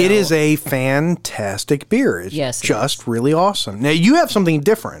 Yes, it so- is a fantastic beer. It's Yes, it just really awesome. Now you have something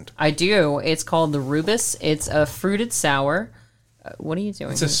different. I do. It's called the Rubus. It's a fruited sour. What are you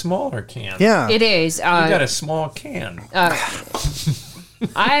doing? It's a smaller can. Yeah, It is. You got a small can.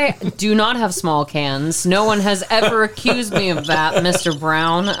 I do not have small cans. No one has ever accused me of that, Mr.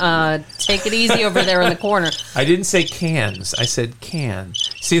 Brown. Take it easy over there in the corner. I didn't say cans. I said can.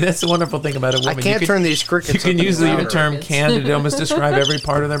 See, that's the wonderful thing about a woman. I can't turn these crickets. You can up use any the louder. term can to almost describe every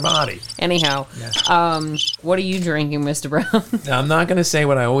part of their body. Anyhow, what are you drinking, Mr. Brown? Now, I'm not going to say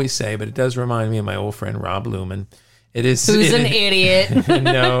what I always say, but it does remind me of my old friend Rob Lumen. It is. Who's an idiot?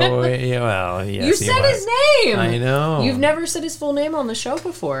 No, yeah, well, yes. You he said was. his name. I know. You've never said his full name on the show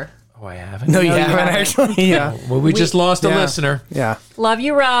before. Oh, I haven't. No, you you haven't haven't. actually. Yeah, Well, we just lost a Yeah. listener. yeah. Love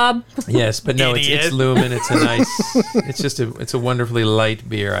you, Rob. Yes, but no, it's Idiot. Lumen. It's a nice. It's a wonderfully light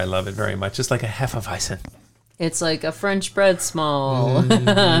beer. I love it very much. Just like a Hefeweizen. It's like a French bread small, Mm-hmm.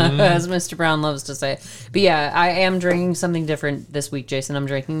 as Mr. Brown loves to say. But yeah, I am drinking something different this week, Jason. I'm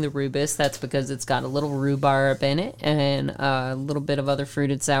drinking the Rubus. That's because it's got a little rhubarb in it and a little bit of other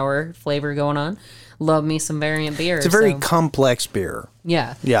fruited sour flavor going on. Love me some variant beer. It's a very so, complex beer.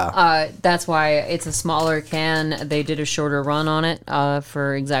 yeah. Yeah. That's why it's a smaller can. They did a shorter run on it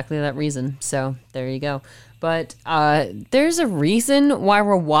for exactly that reason. So there you go. But there's a reason why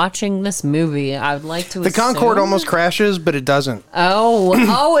we're watching this movie. I would like to The Concorde assume- almost crashes, but it doesn't.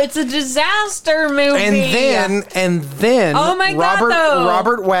 Oh, it's a disaster movie. And then Oh my God, though.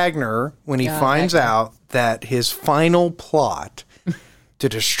 Robert Wagner, when he finds Wagner. out that his final plot to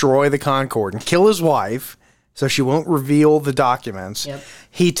destroy the Concorde and kill his wife so she won't reveal the documents, Yep.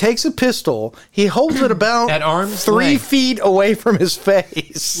 he takes a pistol, he holds it about At arm's 3 length. feet away from his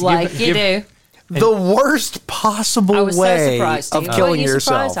face. like you do. The worst possible I was so way surprised. of Were killing you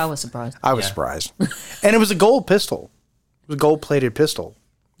yourself. surprised? I was surprised. I was surprised. And it was a gold pistol. It was a gold-plated pistol.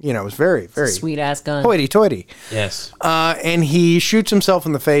 You know, it was very, very Sweet ass gun. hoity-toity. Yes, And he shoots himself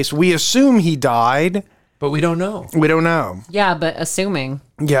in the face. We assume he died. but we don't know. We don't know. Yeah, but assuming.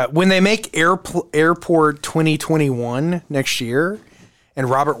 Yeah, when they make Airport 2021 next year, and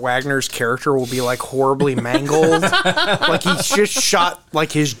Robert Wagner's character will be like horribly mangled, like he's just shot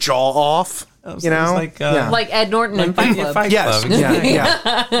like his jaw off. You know, Like Ed Norton in Fight Club. Fight yes, Club.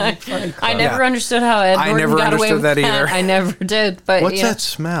 yeah. I never understood how Ed Norton never got away understood with that either. I never did. But What's yeah, that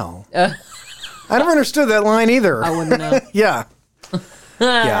smell? I never understood that line either. I wouldn't know. Yeah.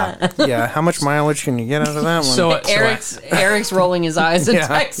 Yeah. How much mileage can you get out of that one? So Eric's rolling his eyes in Yeah,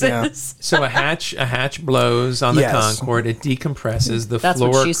 Texas. So a hatch blows on the Yes. Concorde. It decompresses. The That's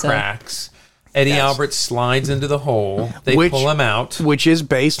what floor she said. cracks. Eddie Albert slides into the hole. They pull him out. Which is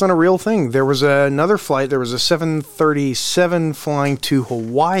based on a real thing. There was another flight. There was a 737 flying to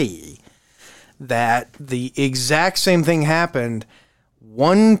Hawaii that the exact same thing happened.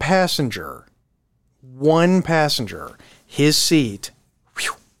 One passenger, his seat,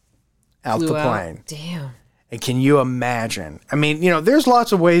 whew, out Flew the out. plane. Damn. And can you imagine? I mean, there's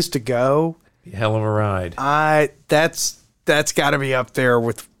lots of ways to go. Hell of a ride. That's got to be up there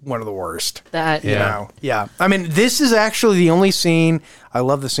with one of the worst. That You know? Yeah. I mean, this is actually the only scene. I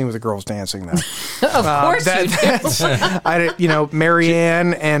love the scene with the girls dancing though. of course you do. That's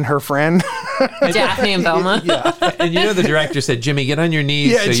Marianne and her friend. Daphne and Velma. And the director said, Jimmy, get on your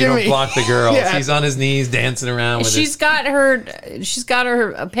knees so you Jimmy. don't block the girls. Yeah. He's on his knees dancing around with She's got her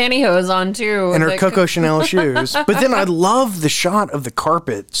pantyhose on too. And her Like- Coco Chanel shoes. But then I love the shot of the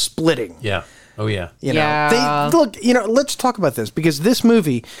carpet splitting. Yeah. Oh, yeah. Yeah. They look, let's talk about this because this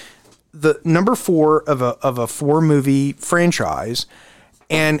movie, the number 4 of a 4-movie franchise,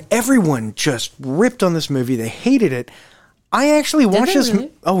 and everyone just ripped on this movie. They hated it. I actually watched they this.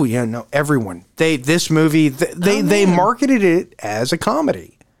 really? Oh yeah, no, everyone. This movie. They marketed it as a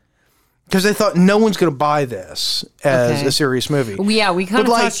comedy because they thought no one's going to buy this as Okay. a serious movie. Yeah, we kind But,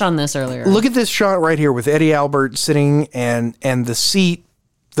 of like, touched on this earlier. Look at this shot right here with Eddie Albert sitting and the seat,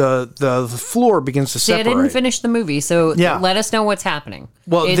 the floor begins to See, I separate. didn't finish the movie, so Yeah. let us know what's happening.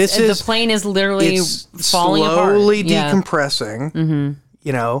 Well, this is the plane is literally It's falling slowly apart. Yeah. decompressing.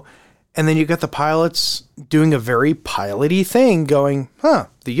 And then you got the pilots doing a very pilot-y thing, going, the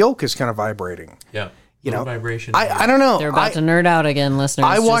yoke is kind of vibrating. Yeah. know, vibration. I don't know. They're about to nerd out again, listeners.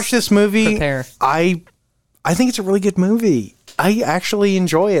 I watched Just this movie. prepare. I think it's a really good movie. I actually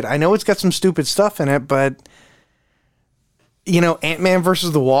enjoy it. I know it's got some stupid stuff in it, but Ant-Man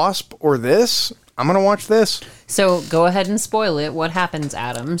versus the Wasp or this, I'm going to watch this. So go ahead and spoil it. What happens,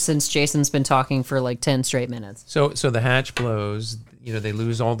 Adam, since Jason's been talking for like 10 straight minutes? So the hatch blows. They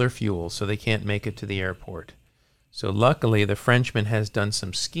lose all their fuel, so they can't make it to the airport. So luckily, the Frenchman has done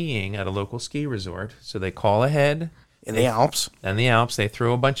some skiing at a local ski resort. So they call ahead. In the Alps. In the Alps, they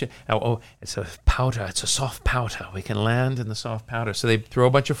throw a bunch of, it's a powder. It's a soft powder. We can land in the soft powder. So they throw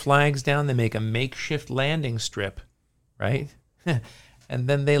a bunch of flags down. They make a makeshift landing strip, right? And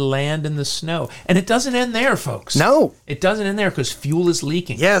then they land in the snow. And it doesn't end there, folks. No. It doesn't end there because fuel is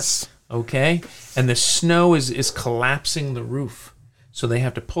leaking. Yes. Okay? And the snow is collapsing the roof. So they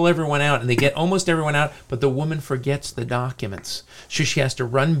have to pull everyone out, and they get almost everyone out, but the woman forgets the documents. So she has to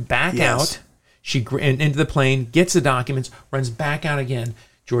run back out. She into the plane, gets the documents, runs back out again.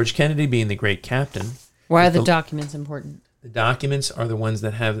 George Kennedy, being the great captain. Why are the documents important? The documents are the ones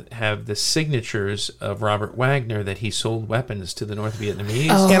that have the signatures of Robert Wagner that he sold weapons to the North Vietnamese,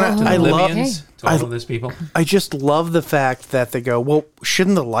 And to the I love- Libyans, to all of those people. I just love the fact that they go, well,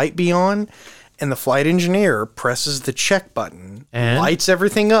 shouldn't the light be on? And the flight engineer presses the check button, And? lights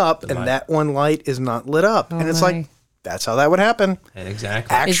everything up, and light. that one light is not lit up. and it's my. like, that's how that would happen. And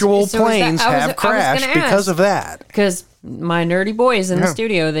exactly. Actual so is that- planes I was have gonna crashed ask. because of that. Because my nerdy boys in the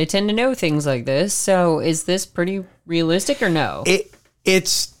studio, they tend to know things like this. So is this pretty realistic or no?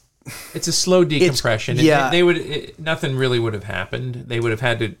 It's It's a slow decompression. yeah. Nothing really would have happened. They would have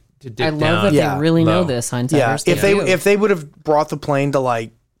had to dip I down. love that Yeah. they really know Low. this, Hindsighters. yeah. do. If they would have brought the plane to like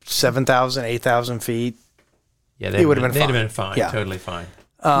 7,000, 8,000 feet, Yeah, It would have been They'd have fine. been fine. Yeah. Totally fine.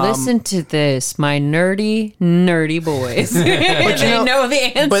 Listen to this, my nerdy boys. They know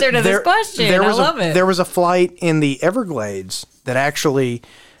the answer to this question. I love it. There was a flight in the Everglades that actually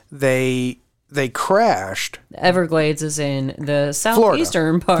they crashed. Everglades is in the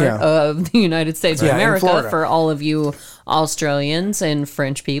southeastern part Yeah. of the United States of Yeah, in America Florida. for all of you Australians and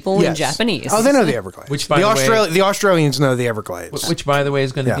French people and Yes. Japanese. Oh, they know the Everglades. Which, by the way- the Australians know the Everglades. Which, by the way,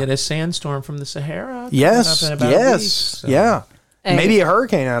 is going to Yeah. get a sandstorm from the Sahara. Yes, coming up in about a week, yes, so- yeah. And Maybe a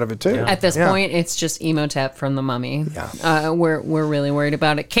hurricane out of it too. At this Yeah. point, it's just Emotep from the Mummy. Yeah. We're really worried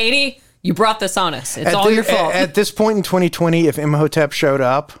about it. Katie, You brought this on us. It's all your fault. At this point in 2020, if Imhotep showed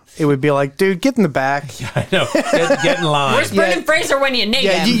up, it would be like, dude, get in the back. I know. Get in line. Where's Brendan Fraser when you need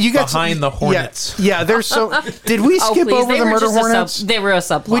him? You got Behind the Hornets. Yeah, there's so. Did we skip please, over they the were murder just a hornets? they were a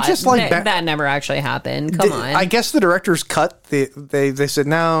subplot. We just like that never actually happened. Come on. I guess the directors cut they said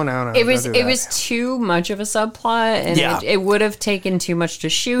no. It was don't do that. was too much of a subplot, and Yeah. it would have taken too much to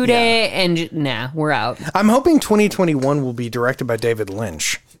shoot it. And nah, we're out. I'm hoping 2021 will be directed by David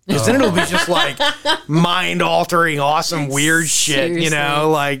Lynch. Because then it'll be just like mind-altering, awesome, weird shit, you Seriously. know?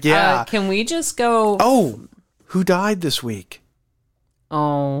 Like, yeah. Can we just go? Oh, who died this week?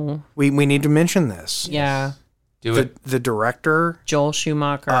 Oh, We need to mention this. yeah, Do it. The director, Joel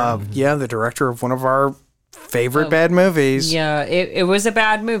Schumacher. the director of one of our favorite bad movies. Yeah, it was a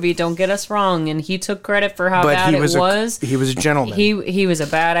bad movie. Don't get us wrong, and he took credit for how But bad he was it was. he was a gentleman. He was a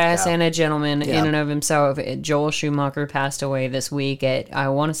badass and a gentleman Yeah. in and of himself. Joel Schumacher passed away this week at, I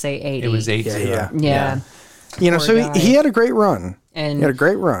want to say 80. It was 8-0. Yeah. Yeah. so guy. he had a great run. And He had a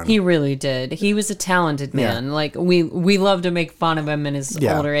great run. he really did. He was a talented man. Like we love to make fun of him in his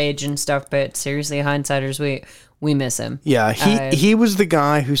Yeah. older age and stuff, but seriously, hindsighters, we miss him. yeah, he was the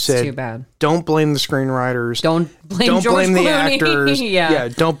guy who said, Too bad. "Don't blame the screenwriters. Don't blame Don't George blame the Clooney." actors. yeah.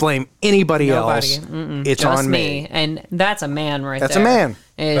 Don't blame anybody Nobody. else. Mm-mm. It's Just on me." And that's a man right That's there. a man.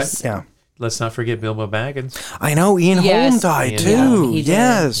 Is Yeah, Let's not forget Bilbo Baggins. I know. Ian Yes. Holm died Ian too. Holm. He did.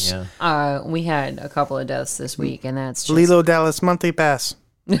 Yes, Yeah. we had a couple of deaths this week, and that's just Lilo Dallas Monte Pass.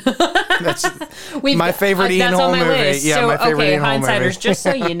 That's my favorite Ian that's on Holm my movie. list. Yeah, so, my favorite okay, Ian Holm hindsighters, movie. just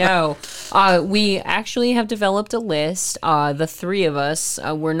so you know, we actually have developed a list. The three of us,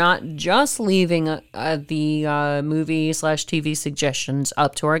 we're not just leaving the movie/TV suggestions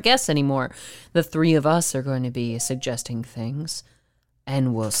up to our guests anymore. The three of us are going to be suggesting things,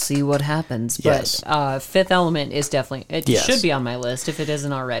 and we'll see what happens. Yes. But Fifth Element is definitely, it Yes. should be on my list if it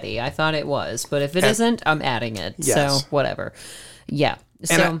isn't already. I thought it was, but if it isn't, I'm adding it. Yes. So whatever. Yeah.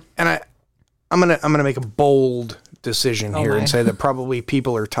 So I'm gonna make a bold decision here my. and say that probably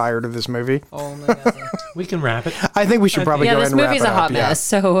people are tired of this movie. oh my god. We can wrap it. I think we should probably Yeah, go this ahead and wrap movie's it a up. hot Yeah. mess,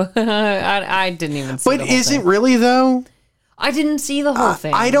 so I didn't even see But the whole is thing. it really though? I didn't see the whole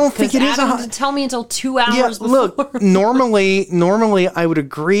thing. I don't think 'cause it is a Adam hot- didn't tell me until 2 hours Yeah, before. look, normally I would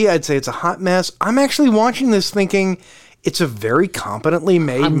agree. I'd say it's a hot mess. I'm actually watching this thinking it's a very competently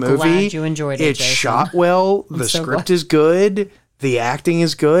made I'm movie. glad you enjoyed it, It's Jason. shot well. The so script glad. is good. The acting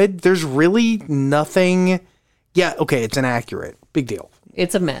is good. There's really nothing. Yeah, okay, it's inaccurate. Big deal.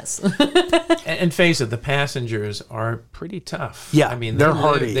 It's a mess. And face it, the passengers are pretty tough. Yeah, I mean, they're they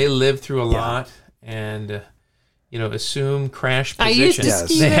hardy. They live through a lot, and assume crash I used to positions.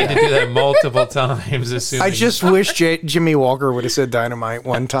 ski They had to there. do that multiple times. Assuming. I just wish Jimmy Walker would have said dynamite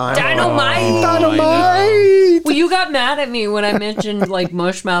one time. Dynamite! Dynamite! Well, you got mad at me when I mentioned like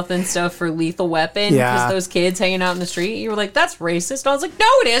Mushmouth and stuff for Lethal Weapon because Yeah. those kids hanging out in the street. You were like, "That's racist." I was like, "No,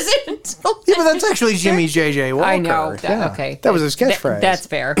 it isn't." Yeah, but that's actually Jimmy J.J. Walker. I know. Yeah. Okay, That was his catchphrase. That's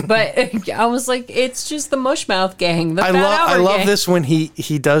fair. But I was like, it's just the Mushmouth gang. The I Fat love Albert gang. this when he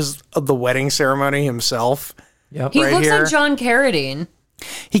does the wedding ceremony himself. Yep. He right looks here. like John Carradine.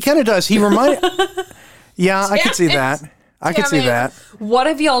 He kind of does. He reminded. Yeah, I could see Damn it. that. I could Damn see it. that. What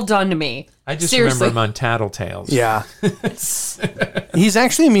have y'all done to me? I just Seriously. remember him on Tattletales. Yeah. He's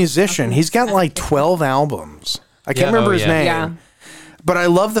actually a musician. He's got like 12 albums. I can't Yeah, remember oh, his yeah. name. Yeah. But I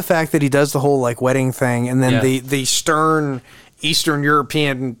love the fact that he does the whole like wedding thing, and then Yeah. the stern Eastern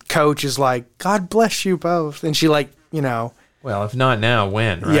European coach is like, "God bless you both," and she like, Well, if not now,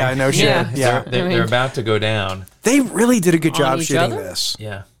 when? Right? yeah, no shit, Yeah. yeah. They're about to go down. They really did a good job each shooting other? this.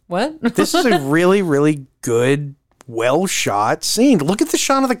 Yeah. What? This is a really, really good, well shot scene. Look at the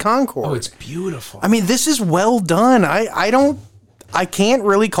shot of the Concorde. Oh, it's beautiful. I mean, this is well done. I can't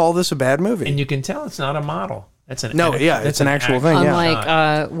really call this a bad movie. And you can tell it's not a model. That's an No, yeah, that's it's an actual thing. Yeah.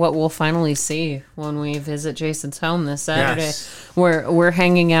 Unlike what we'll finally see when we visit Jason's home this Saturday, Yes. we're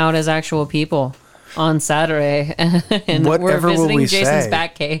hanging out as actual people on Saturday, and Whatever we're will visiting we Jason's say?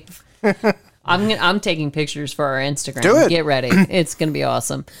 bat cave. I'm taking pictures for our Instagram. Do it. Get ready. It's gonna be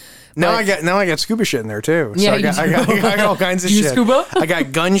awesome. Now I got scuba shit in there too. So Yeah, I got all kinds of Do you shit. scuba? I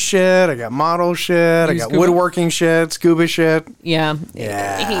got gun shit. I got model shit. I got scuba? woodworking shit. Scuba shit. Yeah.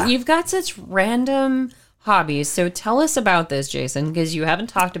 Yeah. You've got such random hobbies. So tell us about this, Jason, because you haven't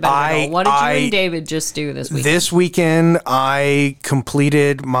talked about it at all. What did you and David just do this week? This weekend, I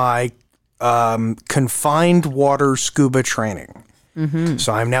completed my confined water scuba training. Mm-hmm.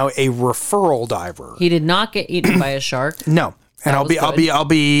 So I'm now a referral diver. He did not get eaten by a shark. No. And That was good. I'll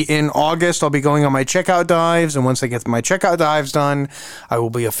be in August. I'll be going on my checkout dives, and once I get my checkout dives done, I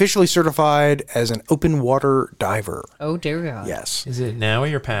will be officially certified as an open water diver. Oh dear God. Yes. Is it now or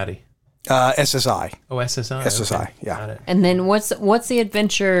your Patty? SSI. Oh, SSI. SSI, Okay. yeah. Got it. And then what's the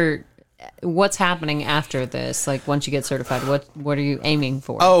adventure? What's happening after this? Like once you get certified, what are you aiming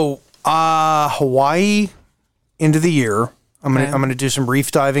for? Oh, Hawaii, end of the year. I'm gonna do some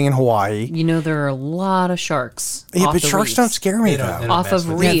reef diving in Hawaii. You know there are a lot of sharks. Yeah, off but the sharks reefs. don't scare me They don't- though. they don't Off mess of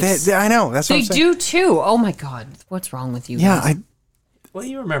with you. reefs. I know. That's what They I'm saying. do too. Oh my God, what's wrong with you? Yeah, guys? Well,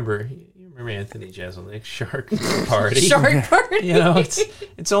 you remember Anthony Jeselnik's Shark Party. Shark party. You know,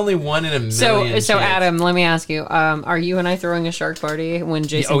 it's only one in a million. So chance. Adam, let me ask you: are you and I throwing a shark party when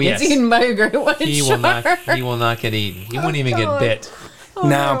Jason Oh, gets yes. eaten by a great white he shark? will not get eaten. He won't even get God. bit. Oh,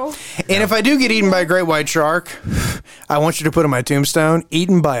 No. And if I do get eaten by a great white shark, I want you to put on my tombstone,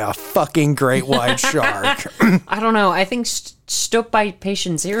 eaten by a fucking great white shark. I don't know. I think Stuck by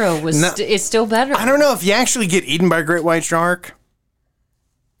Patient Zero is still better. I don't know if you actually get eaten by a great white shark.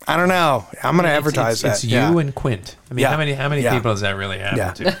 I don't know. I'm going to advertise that. It's you and Quint. I mean, Yeah. how many Yeah. people does that really happen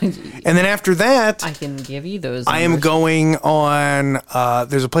Yeah. to? And then after that, I can give you those. I am numbers. going on,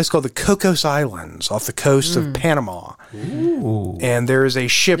 there's a place called the Cocos Islands off the coast of Panama. Ooh. And there is a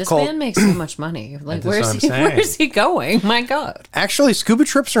ship This called... man makes so much money. Like, That's what I'm saying. where's he going? My God. Actually, scuba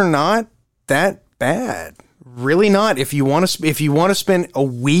trips are not that bad. Really not. If you want to spend a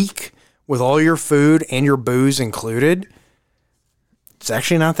week with all your food and your booze included, it's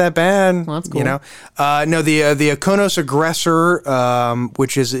actually not that bad. Well, that's cool. You know, no, the Akonos Aggressor,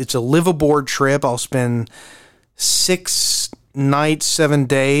 which it's a live aboard trip. I'll spend 6 nights, 7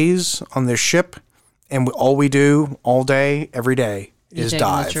 days on this ship, and all we do all day, every day, You is taking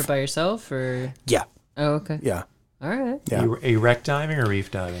dive. the trip by yourself or? Yeah, Oh, okay. yeah. All right. Yeah. Are you wreck diving or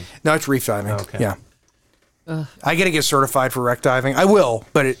reef diving? No, it's reef diving. Okay. Yeah. I got to get certified for wreck diving. I will,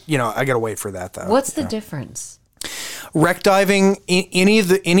 but I got to wait for that though. What's the difference? Wreck diving?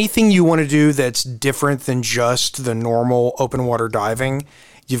 Anything you want to do that's different than just the normal open water diving,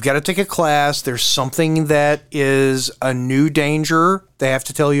 you've got to take a class. There's something that is a new danger they have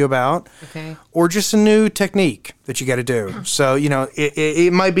to tell you about, Okay. or just a new technique that you got to do. So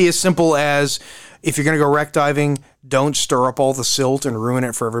it might be as simple as, if you're going to go wreck diving, don't stir up all the silt and ruin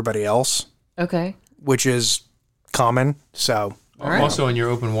it for everybody else, Okay. which is common. So, right. Also, in your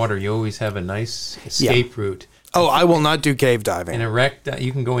open water, you always have a nice escape route. I will not do cave diving. In a wreck,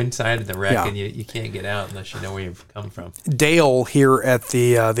 you can go inside of the wreck Yeah. and you can't get out unless you know where you've come from. Dale here at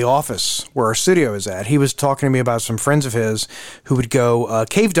the office where our studio is at, he was talking to me about some friends of his who would go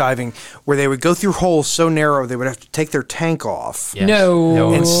cave diving, where they would go through holes so narrow they would have to take their tank off. Yes.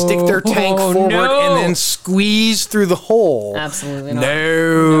 No. And stick their tank Oh, forward no. and then squeeze through the hole. Absolutely not.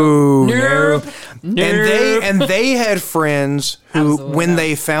 No. Nope. And they had friends who, Absolutely when not.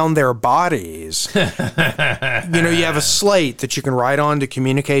 they found their bodies, you have a slate that you can write on to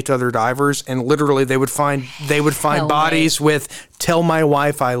communicate to other divers, and literally they would find Hell, bodies with "Tell my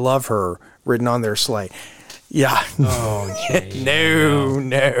wife I love her" written on their slate. Yeah. Oh, gee. No.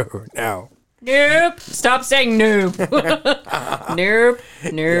 Nope. Stop saying nope. Nope.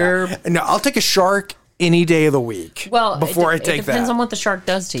 Nope. No, I'll take a shark any day of the week. Well, before I it take depends that. on what the shark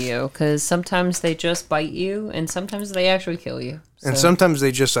does to you, because sometimes they just bite you, and sometimes they actually kill you. And So, sometimes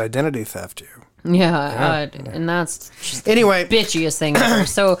they just identity theft you. yeah, and that's just Anyway, the bitchiest thing ever.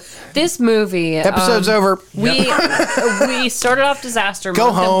 So this movie, episode's over. we started off disaster. Go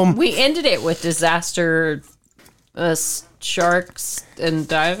month, and home. We ended it with disaster, sharks and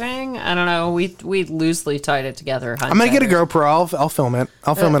diving. I don't know. We loosely tied it together. I'm gonna get a GoPro. I'll film it.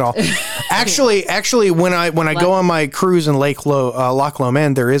 I'll film it all. Actually, when I go on my cruise in Loch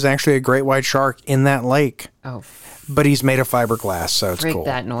Lomond, there is actually a great white shark in that lake, Oh, but he's made of fiberglass, so it's break cool.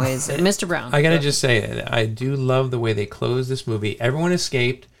 that noise, Mr. Brown. I gotta just say, I do love the way they close this movie. Everyone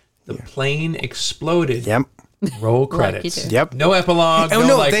escaped. The plane exploded. Yep. Roll credits. do. Yep. No epilogue. Oh no,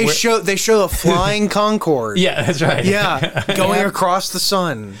 no, like, they show a flying Concorde. Yeah, that's right. Yeah, going across the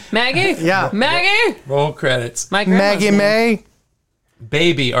sun. Maggie. Yeah. Maggie. Roll credits. My grandma's Maggie name. May.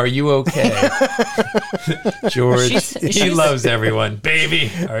 Baby, are you okay? George, he she's- loves everyone.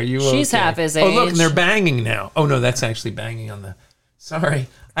 Baby, are you okay? She's half his Oh, look, age. and they're banging now. Oh, no, that's actually banging on the... Sorry.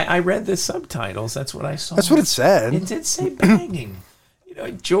 I read the subtitles. That's what I saw. That's what it said. It did say banging.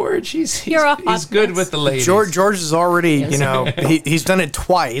 George, he's You're a hot he's good mess. with the ladies. George is already, he's done it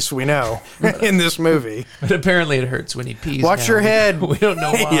twice. We know in this movie. But apparently it hurts when he pees. Watch your now. head. We don't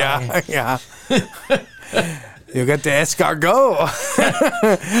know why. Yeah. You got the escargot.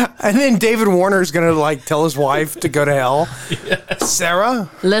 And then David Warner's going to tell his wife to go to hell. Sarah?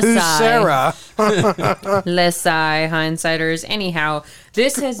 Let's Who's sigh. Sarah? Less sigh, hindsighters. Anyhow,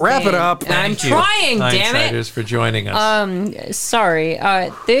 this has Wrap it been- up. I'm Thank you, trying, damn it. Hindsighters, for joining us. Sorry.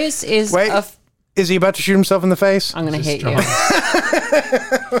 This is Wait. Is he about to shoot himself in the face? I'm gonna Just hit strong.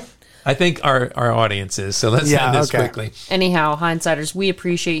 you. I think our audience is. So let's end this quickly. Anyhow, Hindsighters, we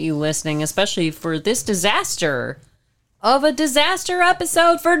appreciate you listening, especially for this disaster of a disaster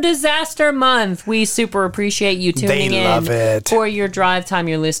episode for Disaster Month. We super appreciate you tuning in. Love it. For your drive time,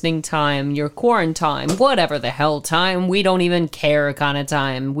 your listening time, your quarantine, whatever the hell time. We don't even care kind of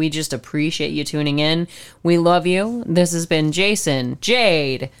time. We just appreciate you tuning in. We love you. This has been Jason,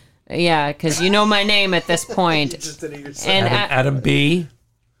 Jade. Yeah, because you know my name at this point. And Adam B.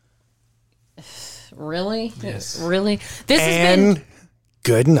 Really? Yes. Really? This has And been...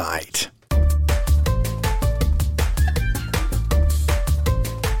 good night.